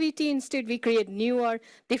normativity. Instead, we create newer,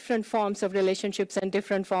 different forms of relationships and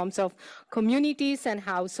different forms of communities and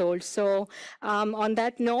households. So on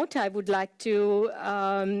that note, I would like to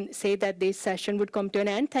say that this session would come to an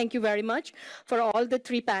end. Thank you very much for all the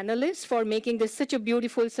 3 panelists for making this such a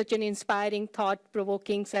beautiful, such an inspiring,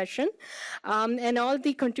 thought-provoking session. And all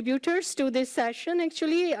the contributors to this session,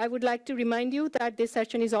 actually, I would like to remind you that this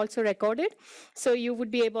session is also recorded, so you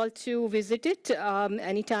would be able to visit it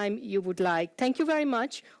anytime you would like. Thank you very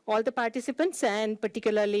much, all the participants, and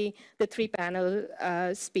particularly the 3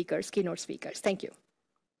 panel speakers, keynote speakers. Thank you.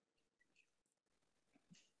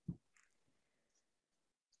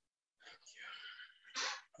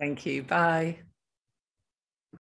 Thank you. Bye.